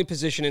the only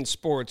position in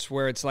sports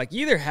where it's like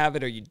you either have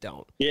it or you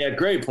don't. Yeah,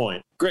 great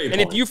point. And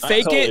if you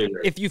fake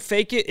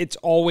it, it's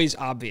always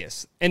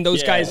obvious. And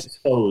those guys,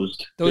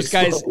 exposed.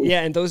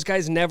 And those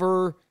guys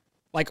never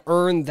like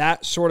earn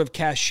that sort of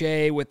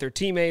cachet with their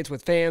teammates,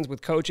 with fans,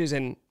 with coaches,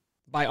 and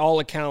by all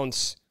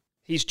accounts,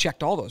 he's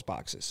checked all those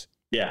boxes.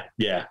 Yeah.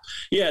 I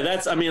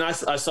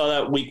saw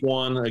that week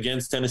 1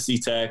 against Tennessee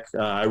Tech.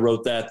 I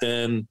wrote that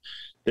then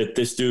that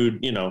this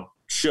dude,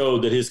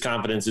 showed that his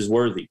confidence is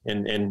worthy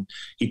and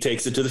he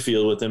takes it to the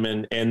field with him.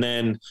 And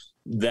then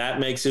that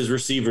makes his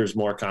receivers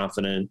more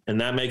confident and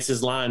that makes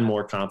his line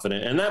more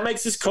confident and that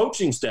makes his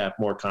coaching staff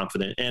more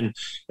confident and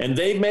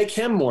they make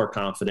him more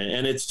confident.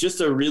 And it's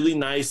just a really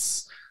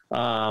nice,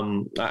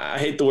 I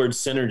hate the word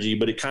synergy,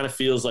 but it kind of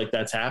feels like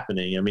that's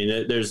happening. I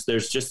mean, there's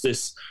just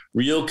this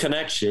real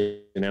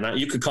connection and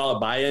you could call it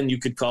buy-in, you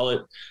could call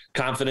it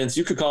confidence,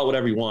 you could call it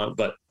whatever you want,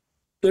 but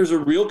there's a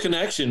real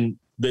connection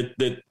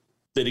that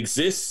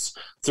exists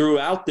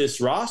throughout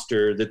this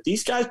roster that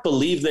these guys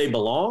believe they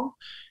belong.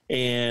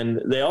 And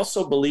they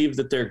also believe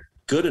that they're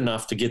good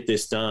enough to get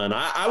this done.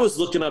 I was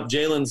looking up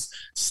Jalen's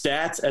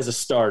stats as a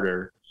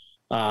starter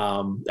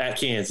at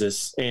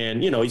Kansas.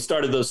 And, he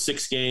started those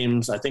 6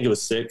 games. I think it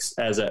was 6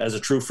 as a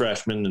true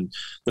freshman. And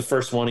the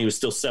first one, he was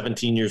still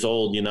 17 years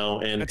old,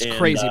 and that's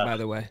crazy, by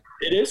the way.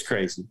 It is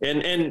crazy.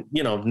 And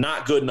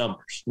not good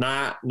numbers,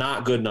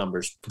 not good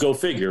numbers. Go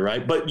figure,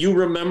 right? But you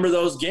remember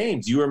those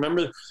games. You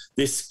remember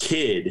this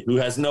kid who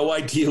has no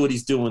idea what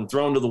he's doing,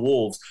 thrown to the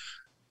wolves,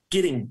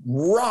 getting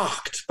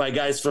rocked by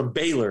guys from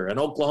Baylor and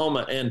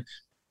Oklahoma and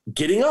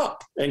getting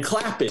up and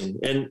clapping.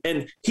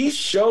 And he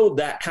showed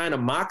that kind of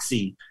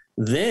moxie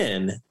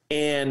then.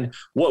 And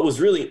what was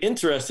really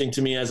interesting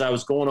to me as I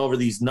was going over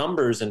these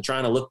numbers and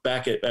trying to look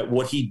back at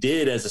what he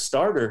did as a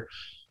starter,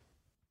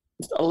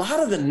 a lot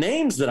of the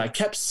names that I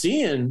kept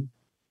seeing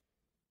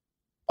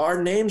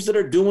are names that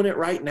are doing it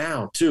right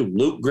now too.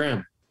 Luke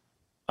Grimm,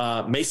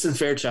 Mason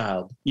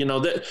Fairchild,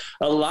 that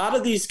a lot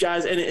of these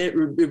guys, and it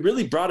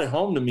really brought it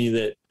home to me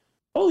that,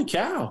 holy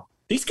cow,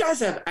 these guys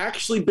have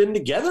actually been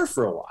together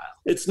for a while.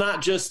 It's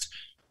not just,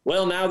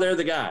 well, now they're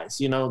the guys.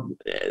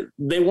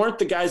 They weren't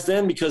the guys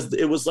then because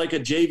it was like a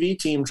JV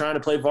team trying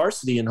to play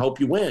varsity and hope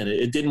you win.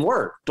 It didn't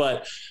work.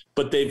 But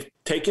they've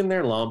taken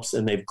their lumps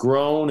and they've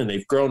grown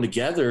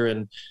together.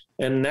 And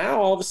now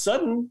all of a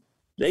sudden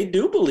they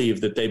do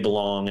believe that they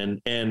belong.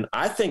 And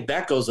I think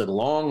that goes a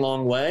long,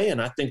 long way.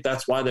 And I think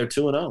that's why they're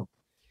 2-0.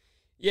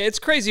 Yeah, it's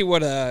crazy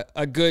what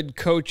a good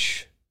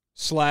coach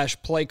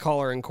 / play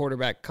caller and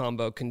quarterback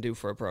combo can do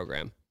for a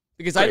program.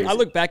 Because I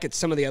look back at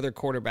some of the other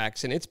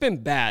quarterbacks, and it's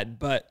been bad,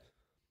 but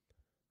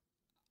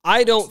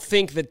I don't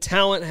think the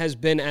talent has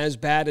been as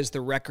bad as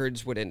the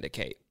records would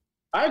indicate.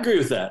 I agree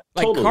with that.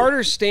 Like totally.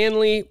 Carter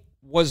Stanley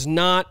was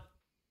not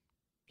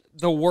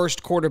the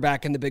worst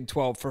quarterback in the Big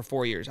 12 for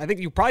 4 years. I think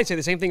you probably say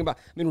the same thing about,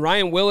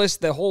 Ryan Willis,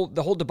 the whole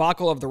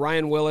debacle of the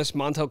Ryan Willis,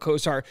 Montel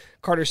Kosar,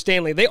 Carter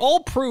Stanley. They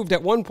all proved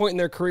at one point in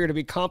their career to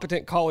be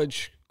competent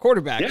college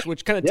quarterbacks,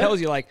 which kind of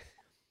tells you, like,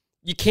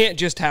 you can't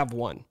just have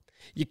one.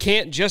 You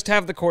can't just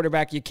have the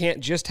quarterback. You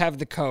can't just have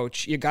the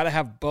coach. You got to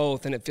have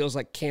both, and it feels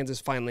like Kansas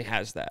finally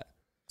has that.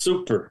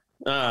 Super.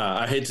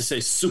 I hate to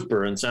say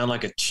super and sound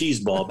like a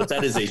cheese ball, but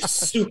that is a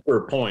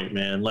super point,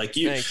 man. Like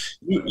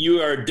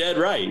you are dead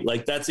right.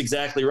 Like that's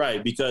exactly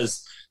right.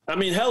 Because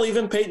hell,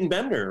 even Peyton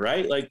Bender,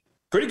 right? Like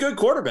pretty good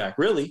quarterback,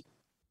 really.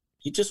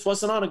 He just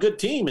wasn't on a good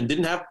team and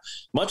didn't have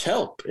much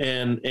help.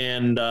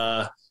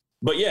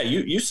 But yeah,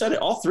 you said it.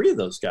 All 3 of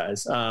those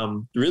guys,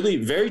 really,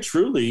 very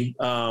truly,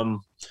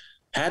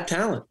 had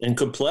talent and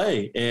could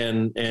play,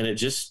 and it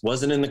just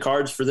wasn't in the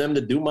cards for them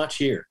to do much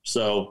here.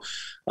 So,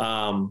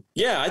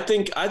 I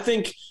think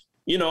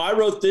I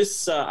wrote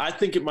this. I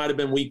think it might have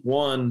been week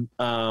 1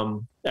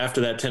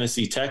 after that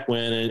Tennessee Tech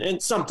win, and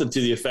something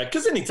to the effect.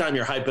 Because anytime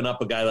you're hyping up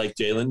a guy like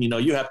Jalen,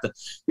 you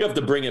have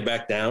to bring it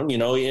back down.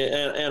 And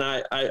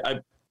I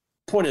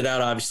pointed out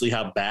obviously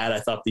how bad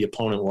I thought the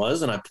opponent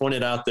was, and I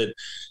pointed out that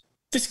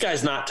this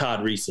guy's not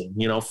Todd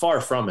Reesing,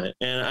 far from it.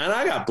 And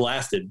I got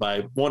blasted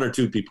by 1 or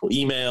 2 people,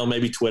 email,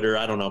 maybe Twitter,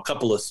 I don't know, a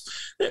couple of,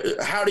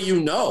 how do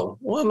you know?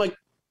 Well, I'm like,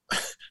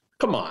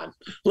 come on.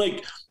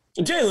 Like,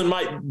 Jalen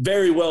might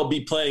very well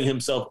be playing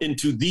himself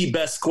into the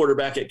best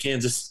quarterback at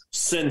Kansas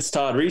since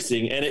Todd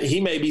Reesing, and he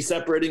may be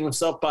separating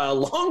himself by a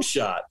long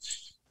shot.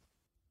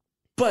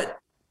 But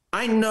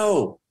I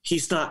know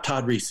he's not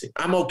Todd Reesing.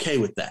 I'm okay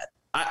with that.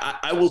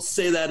 I will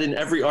say that in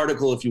every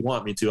article if you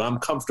want me to. I'm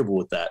comfortable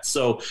with that.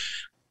 So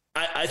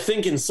I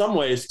think in some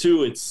ways,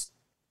 too, it's,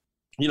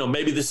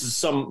 maybe this is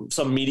some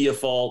media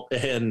fault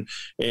and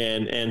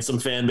some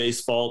fan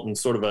base fault and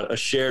sort of a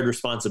shared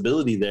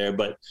responsibility there.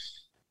 But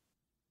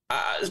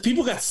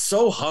people got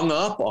so hung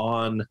up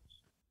on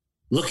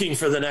looking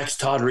for the next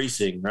Todd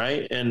Reesing,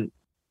 right? And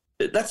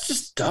that's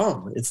just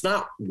dumb. It's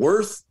not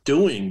worth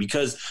doing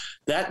because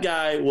that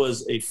guy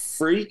was a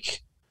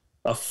freak,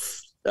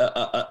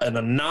 an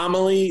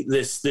anomaly.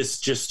 This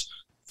just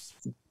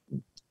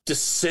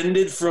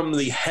descended from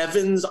the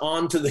heavens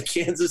onto the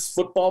Kansas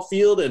football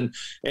field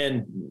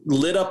and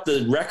lit up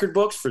the record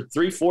books for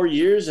 3-4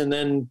 years and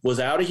then was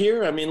out of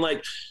here. I mean,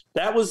 like,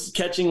 that was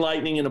catching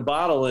lightning in a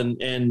bottle,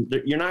 and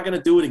you're not going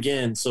to do it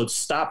again. So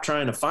stop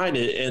trying to find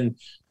it. And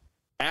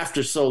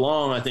after so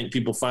long, I think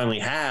people finally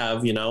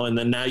have, and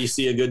then now you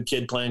see a good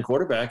kid playing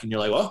quarterback and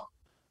you're like, well,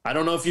 I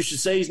don't know if you should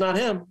say he's not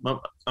him.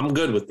 I'm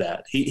good with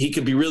that. He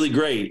could be really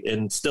great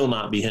and still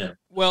not be him.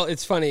 Well,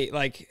 it's funny,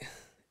 like,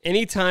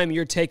 anytime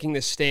you're taking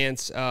the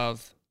stance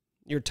of,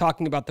 you're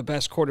talking about the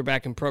best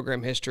quarterback in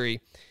program history,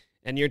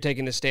 and you're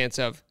taking the stance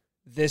of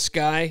this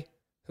guy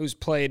who's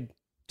played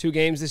 2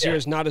 games this year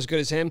is not as good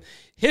as him,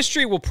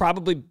 history will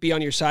probably be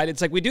on your side.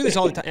 It's like we do this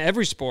all the time,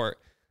 every sport.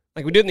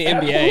 Like we do it in the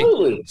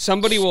Absolutely. NBA.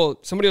 Somebody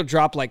will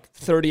drop like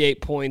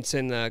 38 points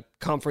in the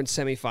conference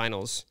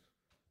semifinals.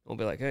 We'll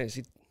be like, hey, is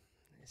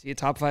he a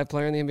top 5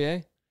 player in the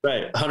NBA?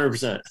 Right,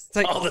 100%. It's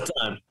like, all the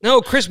time.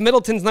 No, Chris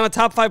Middleton's not a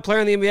top 5 player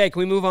in the NBA. Can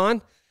we move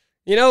on?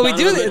 We do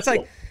it. It's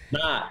like,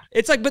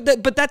 it's like,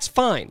 but that's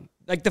fine.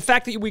 Like the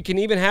fact that we can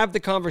even have the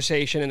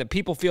conversation and that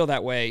people feel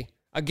that way,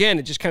 again,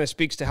 it just kind of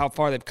speaks to how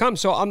far they've come.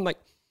 So I'm like,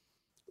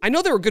 I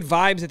know there were good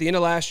vibes at the end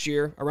of last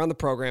year around the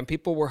program.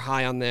 People were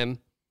high on them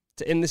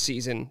to end the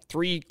season.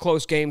 3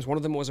 close games. One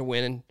of them was a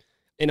win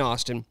in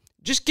Austin.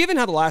 Just given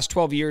how the last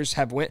 12 years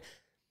have went,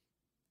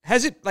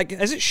 has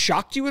it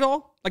shocked you at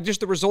all? Like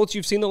just the results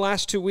you've seen the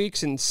last 2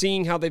 weeks and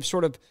seeing how they've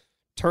sort of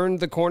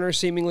turned the corner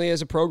seemingly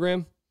as a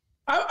program?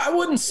 I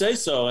wouldn't say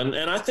so. And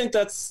I think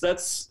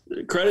that's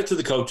credit to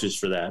the coaches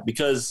for that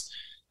because,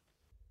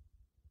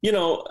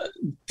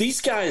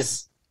 these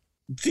guys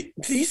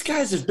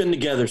have been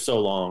together so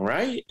long,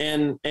 right?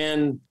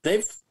 And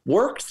they've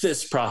worked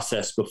this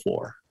process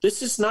before.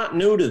 This is not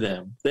new to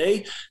them.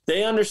 They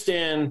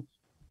understand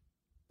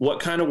what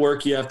kind of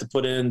work you have to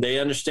put in. They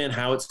understand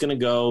how it's going to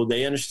go.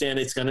 They understand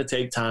it's going to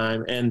take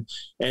time. And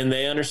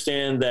they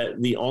understand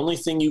that the only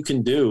thing you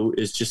can do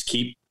is just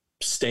keep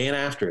staying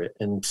after it.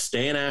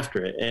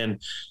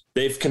 And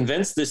they've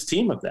convinced this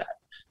team of that.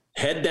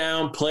 Head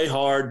down, play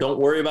hard. Don't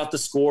worry about the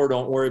score.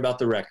 Don't worry about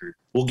the record.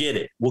 We'll get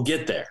it. We'll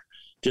get there.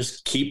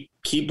 Just keep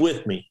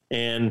with me.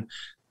 And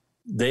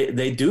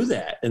they do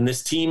that. And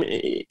this team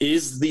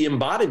is the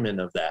embodiment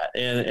of that.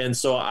 And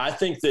so I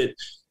think that,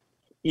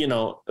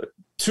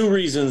 2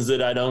 reasons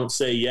that I don't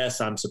say,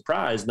 yes, I'm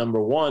surprised.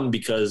 Number one,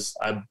 because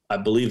I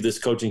believe this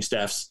coaching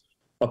staff's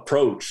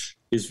approach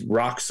is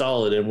rock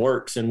solid and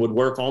works and would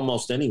work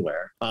almost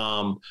anywhere.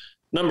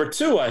 Number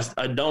 2,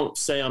 I don't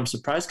say I'm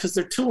surprised because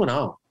they're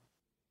 2-0.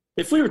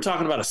 If we were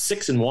talking about a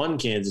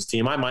 6-1 Kansas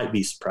team, I might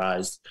be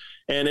surprised.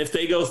 And if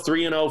they go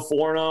 3-0,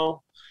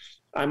 4-0,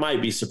 I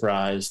might be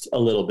surprised a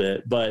little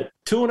bit. But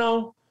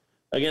 2-0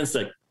 against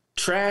a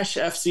trash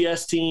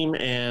FCS team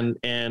and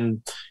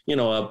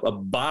a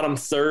bottom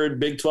third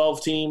Big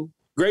 12 team,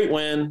 great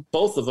win,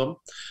 both of them.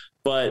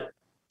 But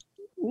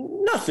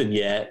nothing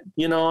yet.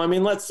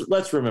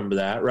 Let's remember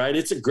that, right?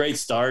 It's a great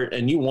start,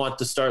 and you want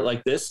to start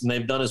like this, and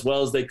they've done as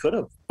well as they could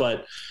have.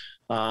 But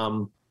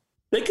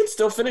they could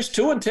still finish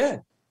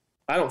 2-10.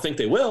 I don't think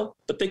they will,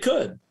 but they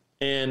could.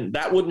 And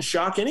that wouldn't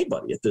shock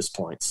anybody at this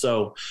point.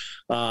 So,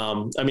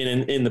 in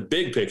the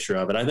big picture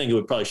of it, I think it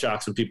would probably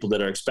shock some people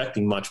that are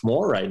expecting much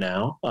more right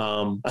now.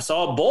 I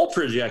saw a bowl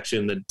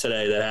projection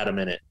today that had them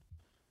in it.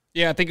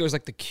 Yeah, I think it was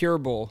like the Cure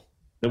Bowl.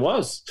 It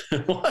was.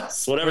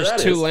 Whatever that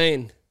is.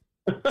 Tulane.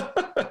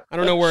 I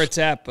don't know where it's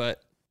at,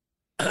 but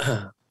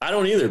I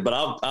don't either. But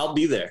I'll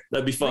be there.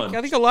 That'd be fun.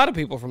 I think a lot of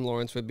people from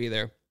Lawrence would be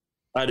there.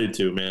 I do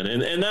too, man.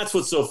 And that's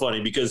what's so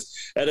funny because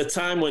at a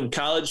time when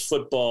college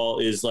football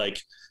is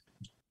like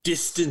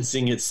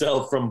distancing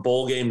itself from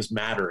bowl games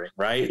mattering,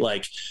 right?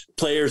 Like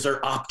players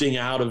are opting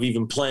out of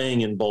even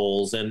playing in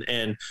bowls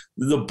and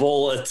the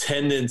bowl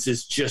attendance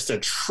is just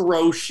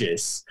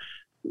atrocious.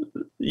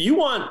 You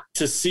want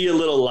to see a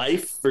little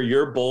life for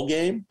your bowl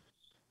game?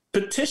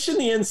 Petition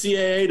the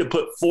NCAA to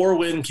put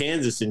 4-win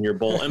Kansas in your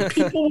bowl and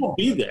people will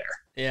be there.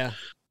 Yeah.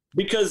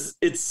 Because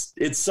it's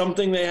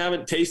something they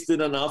haven't tasted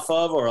enough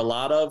of or a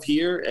lot of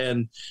here,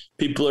 and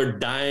people are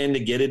dying to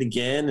get it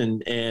again.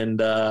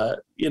 And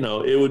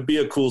it would be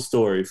a cool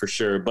story for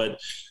sure. But,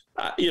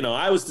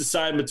 I was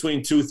deciding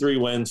between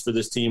 2-3 wins for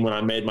this team when I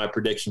made my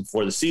prediction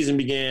before the season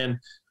began.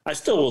 I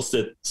still will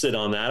sit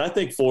on that. I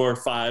think 4 or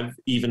 5,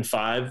 even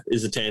 5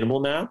 is attainable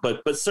now,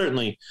 but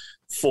certainly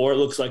 4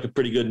 looks like a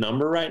pretty good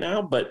number right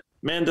now. But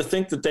man, to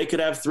think that they could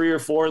have 3 or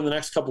 4 in the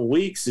next couple of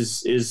weeks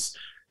is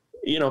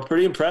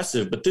pretty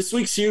impressive. But this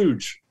week's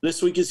huge.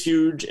 This week is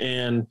huge,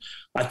 and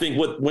I think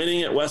what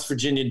winning at West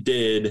Virginia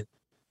did,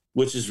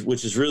 which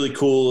is really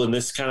cool, and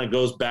this kind of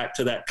goes back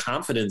to that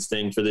confidence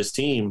thing for this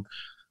team.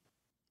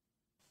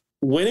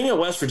 Winning at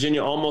West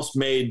Virginia almost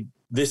made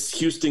this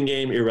Houston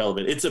game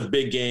irrelevant. It's a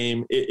big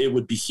game. It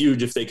would be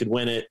huge if they could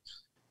win it.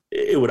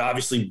 It would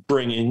obviously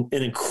bring in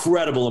an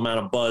incredible amount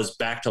of buzz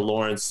back to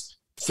Lawrence.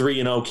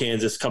 3-0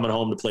 Kansas coming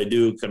home to play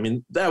Duke. I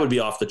mean, that would be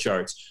off the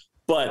charts.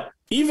 But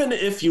even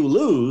if you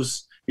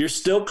lose, you're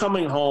still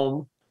coming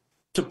home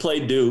to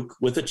play Duke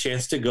with a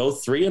chance to go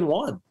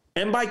 3-1.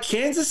 And by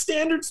Kansas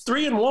standards,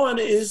 3-1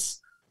 is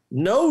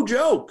no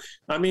joke.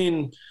 I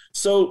mean,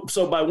 so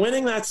by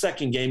winning that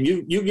second game,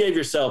 you gave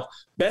yourself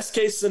best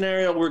case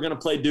scenario, we're going to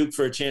play Duke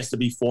for a chance to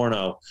be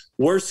 4-0.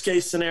 Worst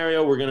case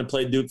scenario, we're going to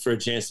play Duke for a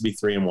chance to be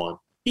 3-1.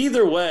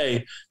 Either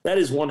way, that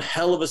is one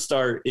hell of a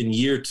start in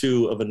year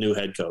 2 of a new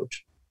head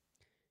coach.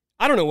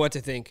 I don't know what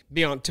to think,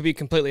 to be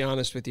completely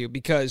honest with you,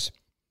 because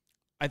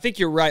I think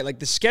you're right. Like,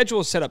 the schedule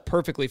is set up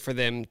perfectly for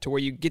them to where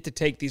you get to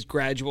take these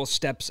gradual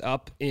steps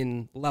up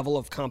in level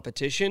of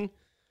competition.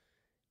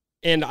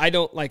 And I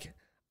don't like,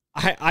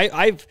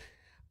 I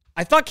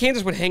thought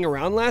Kansas would hang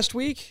around last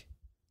week,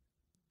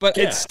 but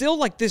It's still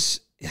like this.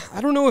 I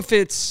don't know if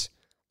it's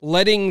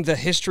letting the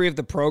history of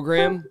the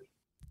program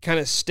kind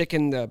of stick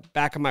in the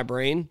back of my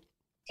brain.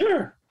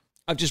 Sure.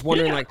 I'm just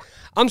wondering,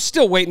 I'm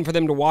still waiting for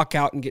them to walk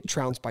out and get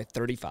trounced by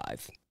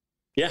 35.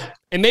 Yeah.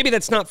 And maybe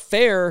that's not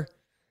fair.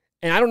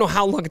 And I don't know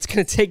how long it's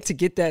going to take to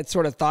get that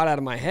sort of thought out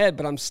of my head,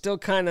 but I'm still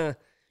kind of,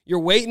 you're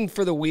waiting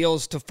for the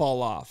wheels to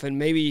fall off. And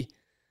maybe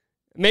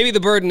the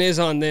burden is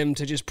on them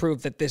to just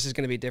prove that this is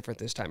going to be different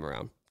this time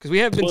around. Because we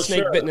have been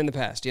snake-bitten in the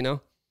past,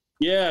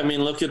 Yeah, I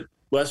mean, look at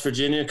West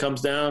Virginia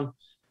comes down,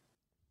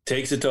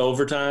 takes it to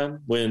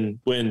overtime. When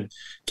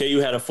KU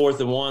had a 4th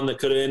and 1 that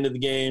could have ended the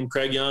game,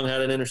 Craig Young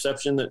had an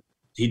interception that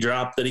he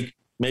dropped that he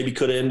maybe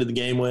could have ended the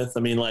game with. I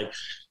mean,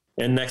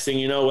 and next thing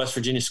you know, West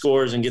Virginia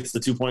scores and gets the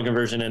 2-point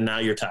conversion, and now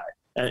you're tied.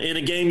 In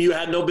a game you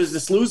had no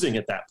business losing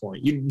at that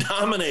point. You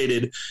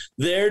dominated.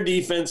 Their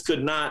defense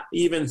could not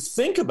even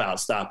think about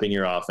stopping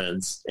your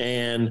offense.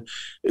 And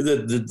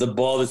the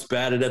ball that's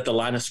batted at the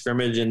line of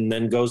scrimmage and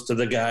then goes to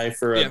the guy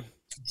for a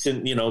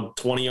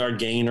 20-yard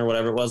gain or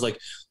whatever it was.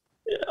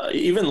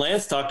 Even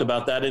Lance talked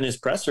about that in his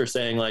presser,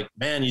 saying,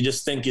 man, you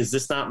just think, is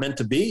this not meant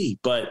to be?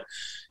 But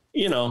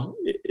they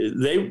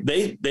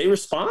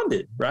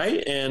responded,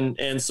 right?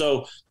 And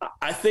so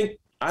I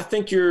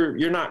think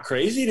you're not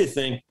crazy to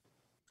think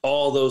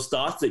all those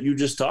thoughts that you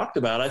just talked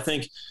about. I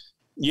think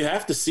you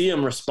have to see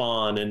them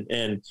respond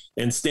and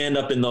stand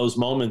up in those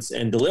moments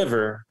and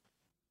deliver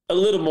a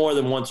little more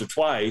than once or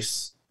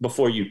twice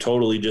before you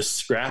totally just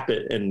scrap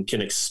it and can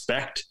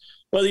expect,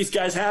 well, these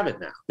guys have it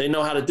now. They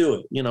know how to do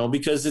it,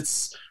 because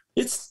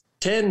it's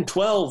 10,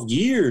 12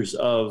 years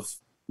of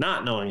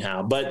not knowing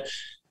how. But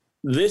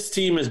this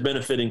team is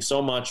benefiting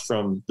so much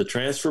from the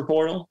transfer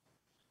portal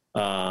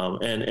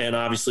and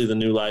obviously the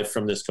new life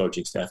from this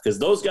coaching staff, because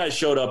those guys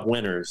showed up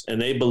winners and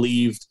they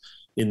believed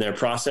in their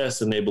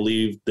process and they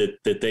believed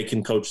that they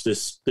can coach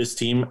this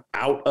team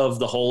out of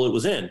the hole it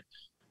was in.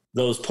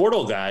 Those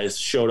portal guys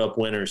showed up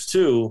winners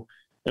too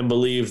and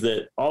believed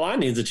that all I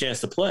need is a chance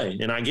to play,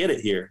 and I get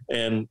it here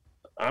and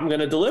I'm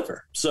going to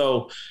deliver.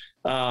 So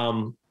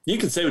you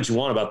can say what you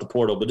want about the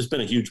portal, but it's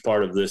been a huge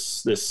part of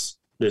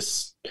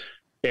this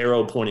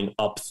arrow pointing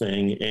up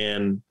thing.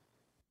 And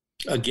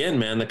again,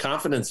 man, the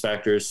confidence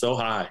factor is so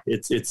high.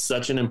 It's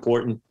such an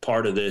important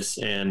part of this.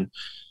 And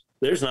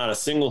there's not a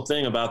single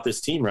thing about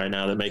this team right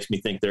now that makes me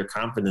think their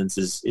confidence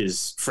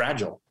is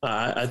fragile.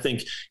 I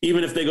think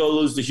even if they go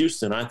lose to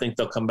Houston, I think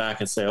they'll come back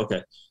and say,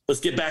 okay, let's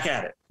get back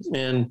at it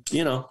and,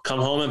 come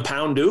home and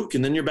pound Duke,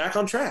 and then you're back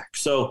on track.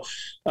 So,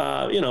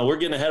 we're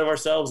getting ahead of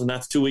ourselves, and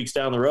that's 2 weeks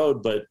down the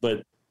road, but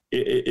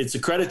it's a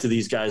credit to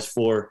these guys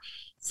for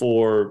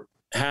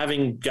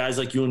having guys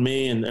like you and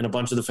me and a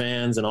bunch of the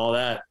fans and all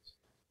that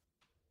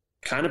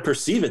kind of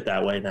perceive it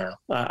that way now.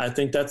 I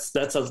think that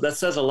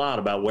says a lot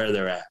about where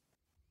they're at.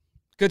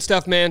 Good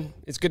stuff, man.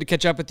 It's good to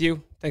catch up with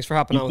you. Thanks for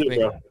hopping on with me.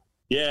 Bro.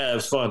 Yeah, it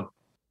was fun.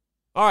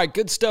 All right,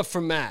 good stuff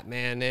from Matt,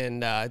 man.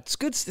 And it's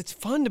good. It's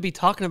fun to be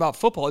talking about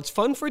football. It's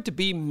fun for it to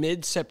be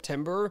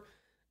mid-September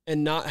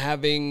and not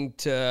having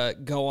to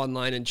go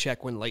online and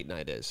check when late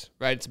night is,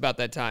 right? It's about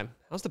that time.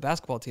 How's the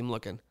basketball team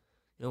looking?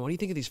 What do you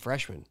think of these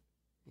freshmen?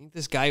 I think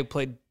this guy who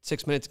played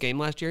 6 minutes a game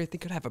last year, I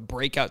think could have a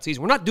breakout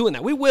season. We're not doing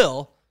that. We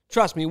will.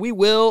 Trust me, we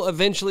will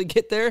eventually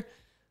get there.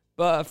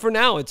 But for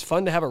now, it's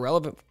fun to have a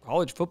relevant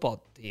college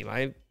football team.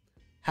 I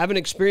haven't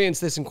experienced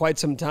this in quite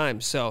some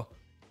time. So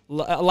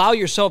allow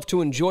yourself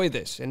to enjoy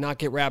this and not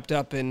get wrapped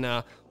up in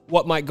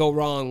what might go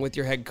wrong with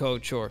your head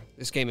coach or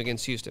this game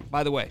against Houston.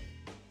 By the way,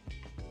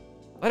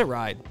 let it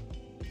ride.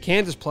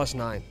 Kansas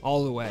 +9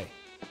 all the way.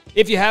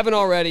 If you haven't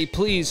already,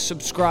 please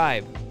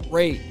subscribe,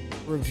 rate,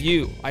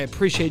 review. I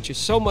appreciate you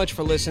so much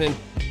for listening.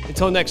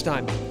 Until next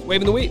time,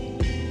 waving the wheat.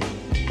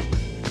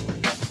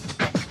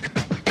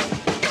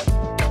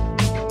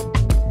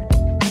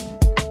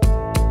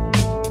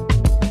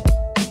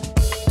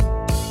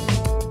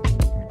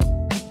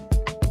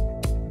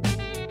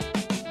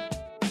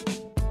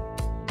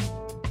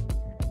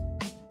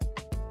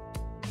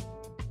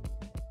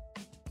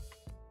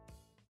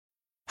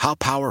 How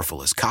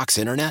powerful is Cox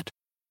Internet?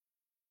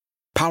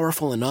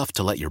 Powerful enough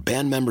to let your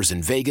band members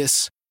in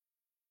Vegas,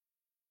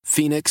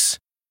 Phoenix,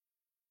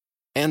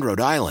 and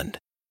Rhode Island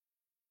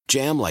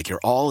jam like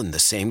you're all in the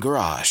same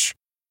garage.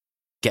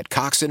 Get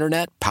Cox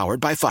Internet powered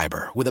by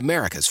fiber with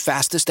America's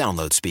fastest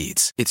download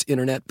speeds. It's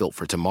internet built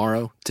for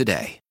tomorrow,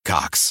 today.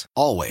 Cox,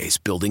 always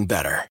building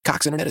better.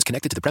 Cox Internet is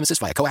connected to the premises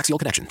via coaxial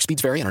connection.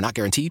 Speeds vary and are not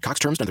guaranteed. Cox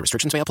terms and other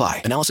restrictions may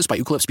apply. Analysis by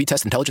Ookla of Speed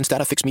Test Intelligence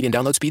data. Fixed median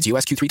download speeds.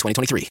 US Q3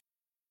 2023.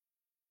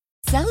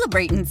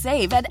 Celebrate and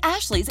save at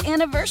Ashley's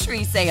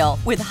Anniversary Sale.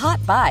 With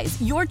Hot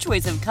Buys, your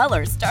choice of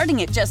colors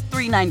starting at just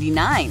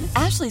 $3.99.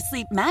 Ashley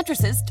Sleep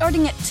mattresses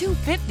starting at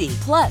 $2.50.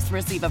 Plus,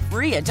 receive a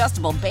free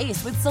adjustable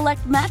base with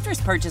select mattress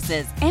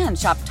purchases. And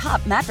shop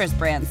top mattress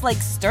brands like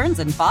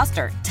Stearns &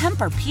 Foster,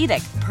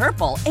 Tempur-Pedic,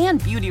 Purple,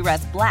 and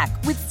Beautyrest Black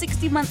with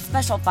 60-month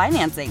special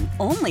financing.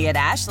 Only at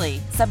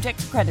Ashley. Subject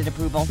to credit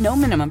approval. No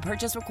minimum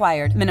purchase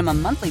required. Minimum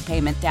monthly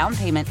payment, down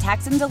payment,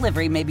 tax, and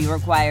delivery may be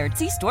required.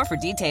 See store for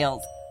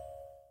details.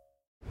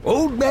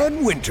 Old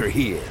Man Winter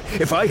here.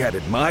 If I had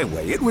it my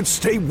way, it would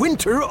stay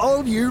winter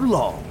all year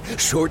long.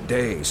 Short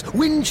days,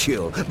 wind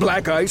chill,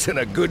 black ice, and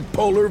a good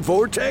polar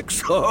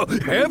vortex. Oh,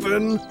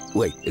 heaven!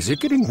 Wait, is it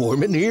getting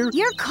warm in here?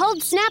 Your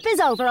cold snap is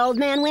over, Old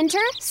Man Winter.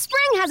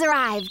 Spring has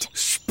arrived.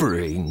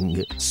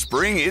 Spring.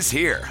 Spring is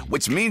here,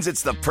 which means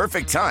it's the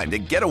perfect time to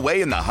get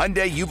away in the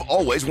Hyundai you've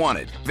always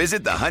wanted.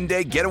 Visit the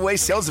Hyundai Getaway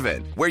Sales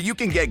Event, where you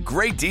can get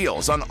great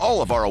deals on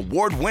all of our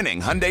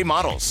award-winning Hyundai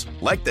models,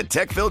 like the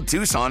tech-filled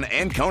Tucson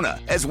and Kona,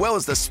 as well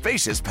as the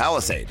spacious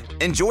Palisade.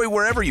 Enjoy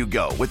wherever you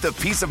go with the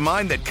peace of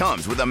mind that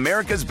comes with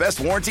America's best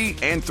warranty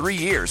and 3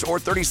 years or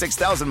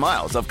 36,000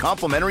 miles of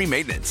complimentary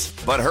maintenance.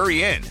 But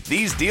hurry in,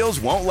 these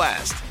deals won't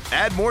last.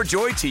 Add more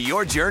joy to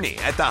your journey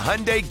at the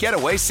Hyundai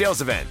Getaway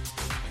Sales Event.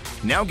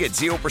 Now get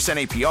 0%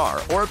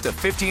 APR or up to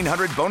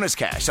 $1,500 bonus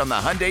cash on the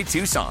Hyundai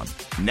Tucson.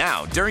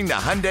 Now, during the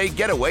Hyundai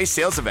Getaway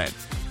Sales Event.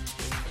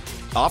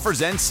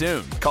 Offers end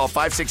soon. Call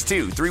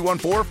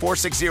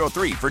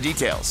 562-314-4603 for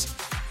details.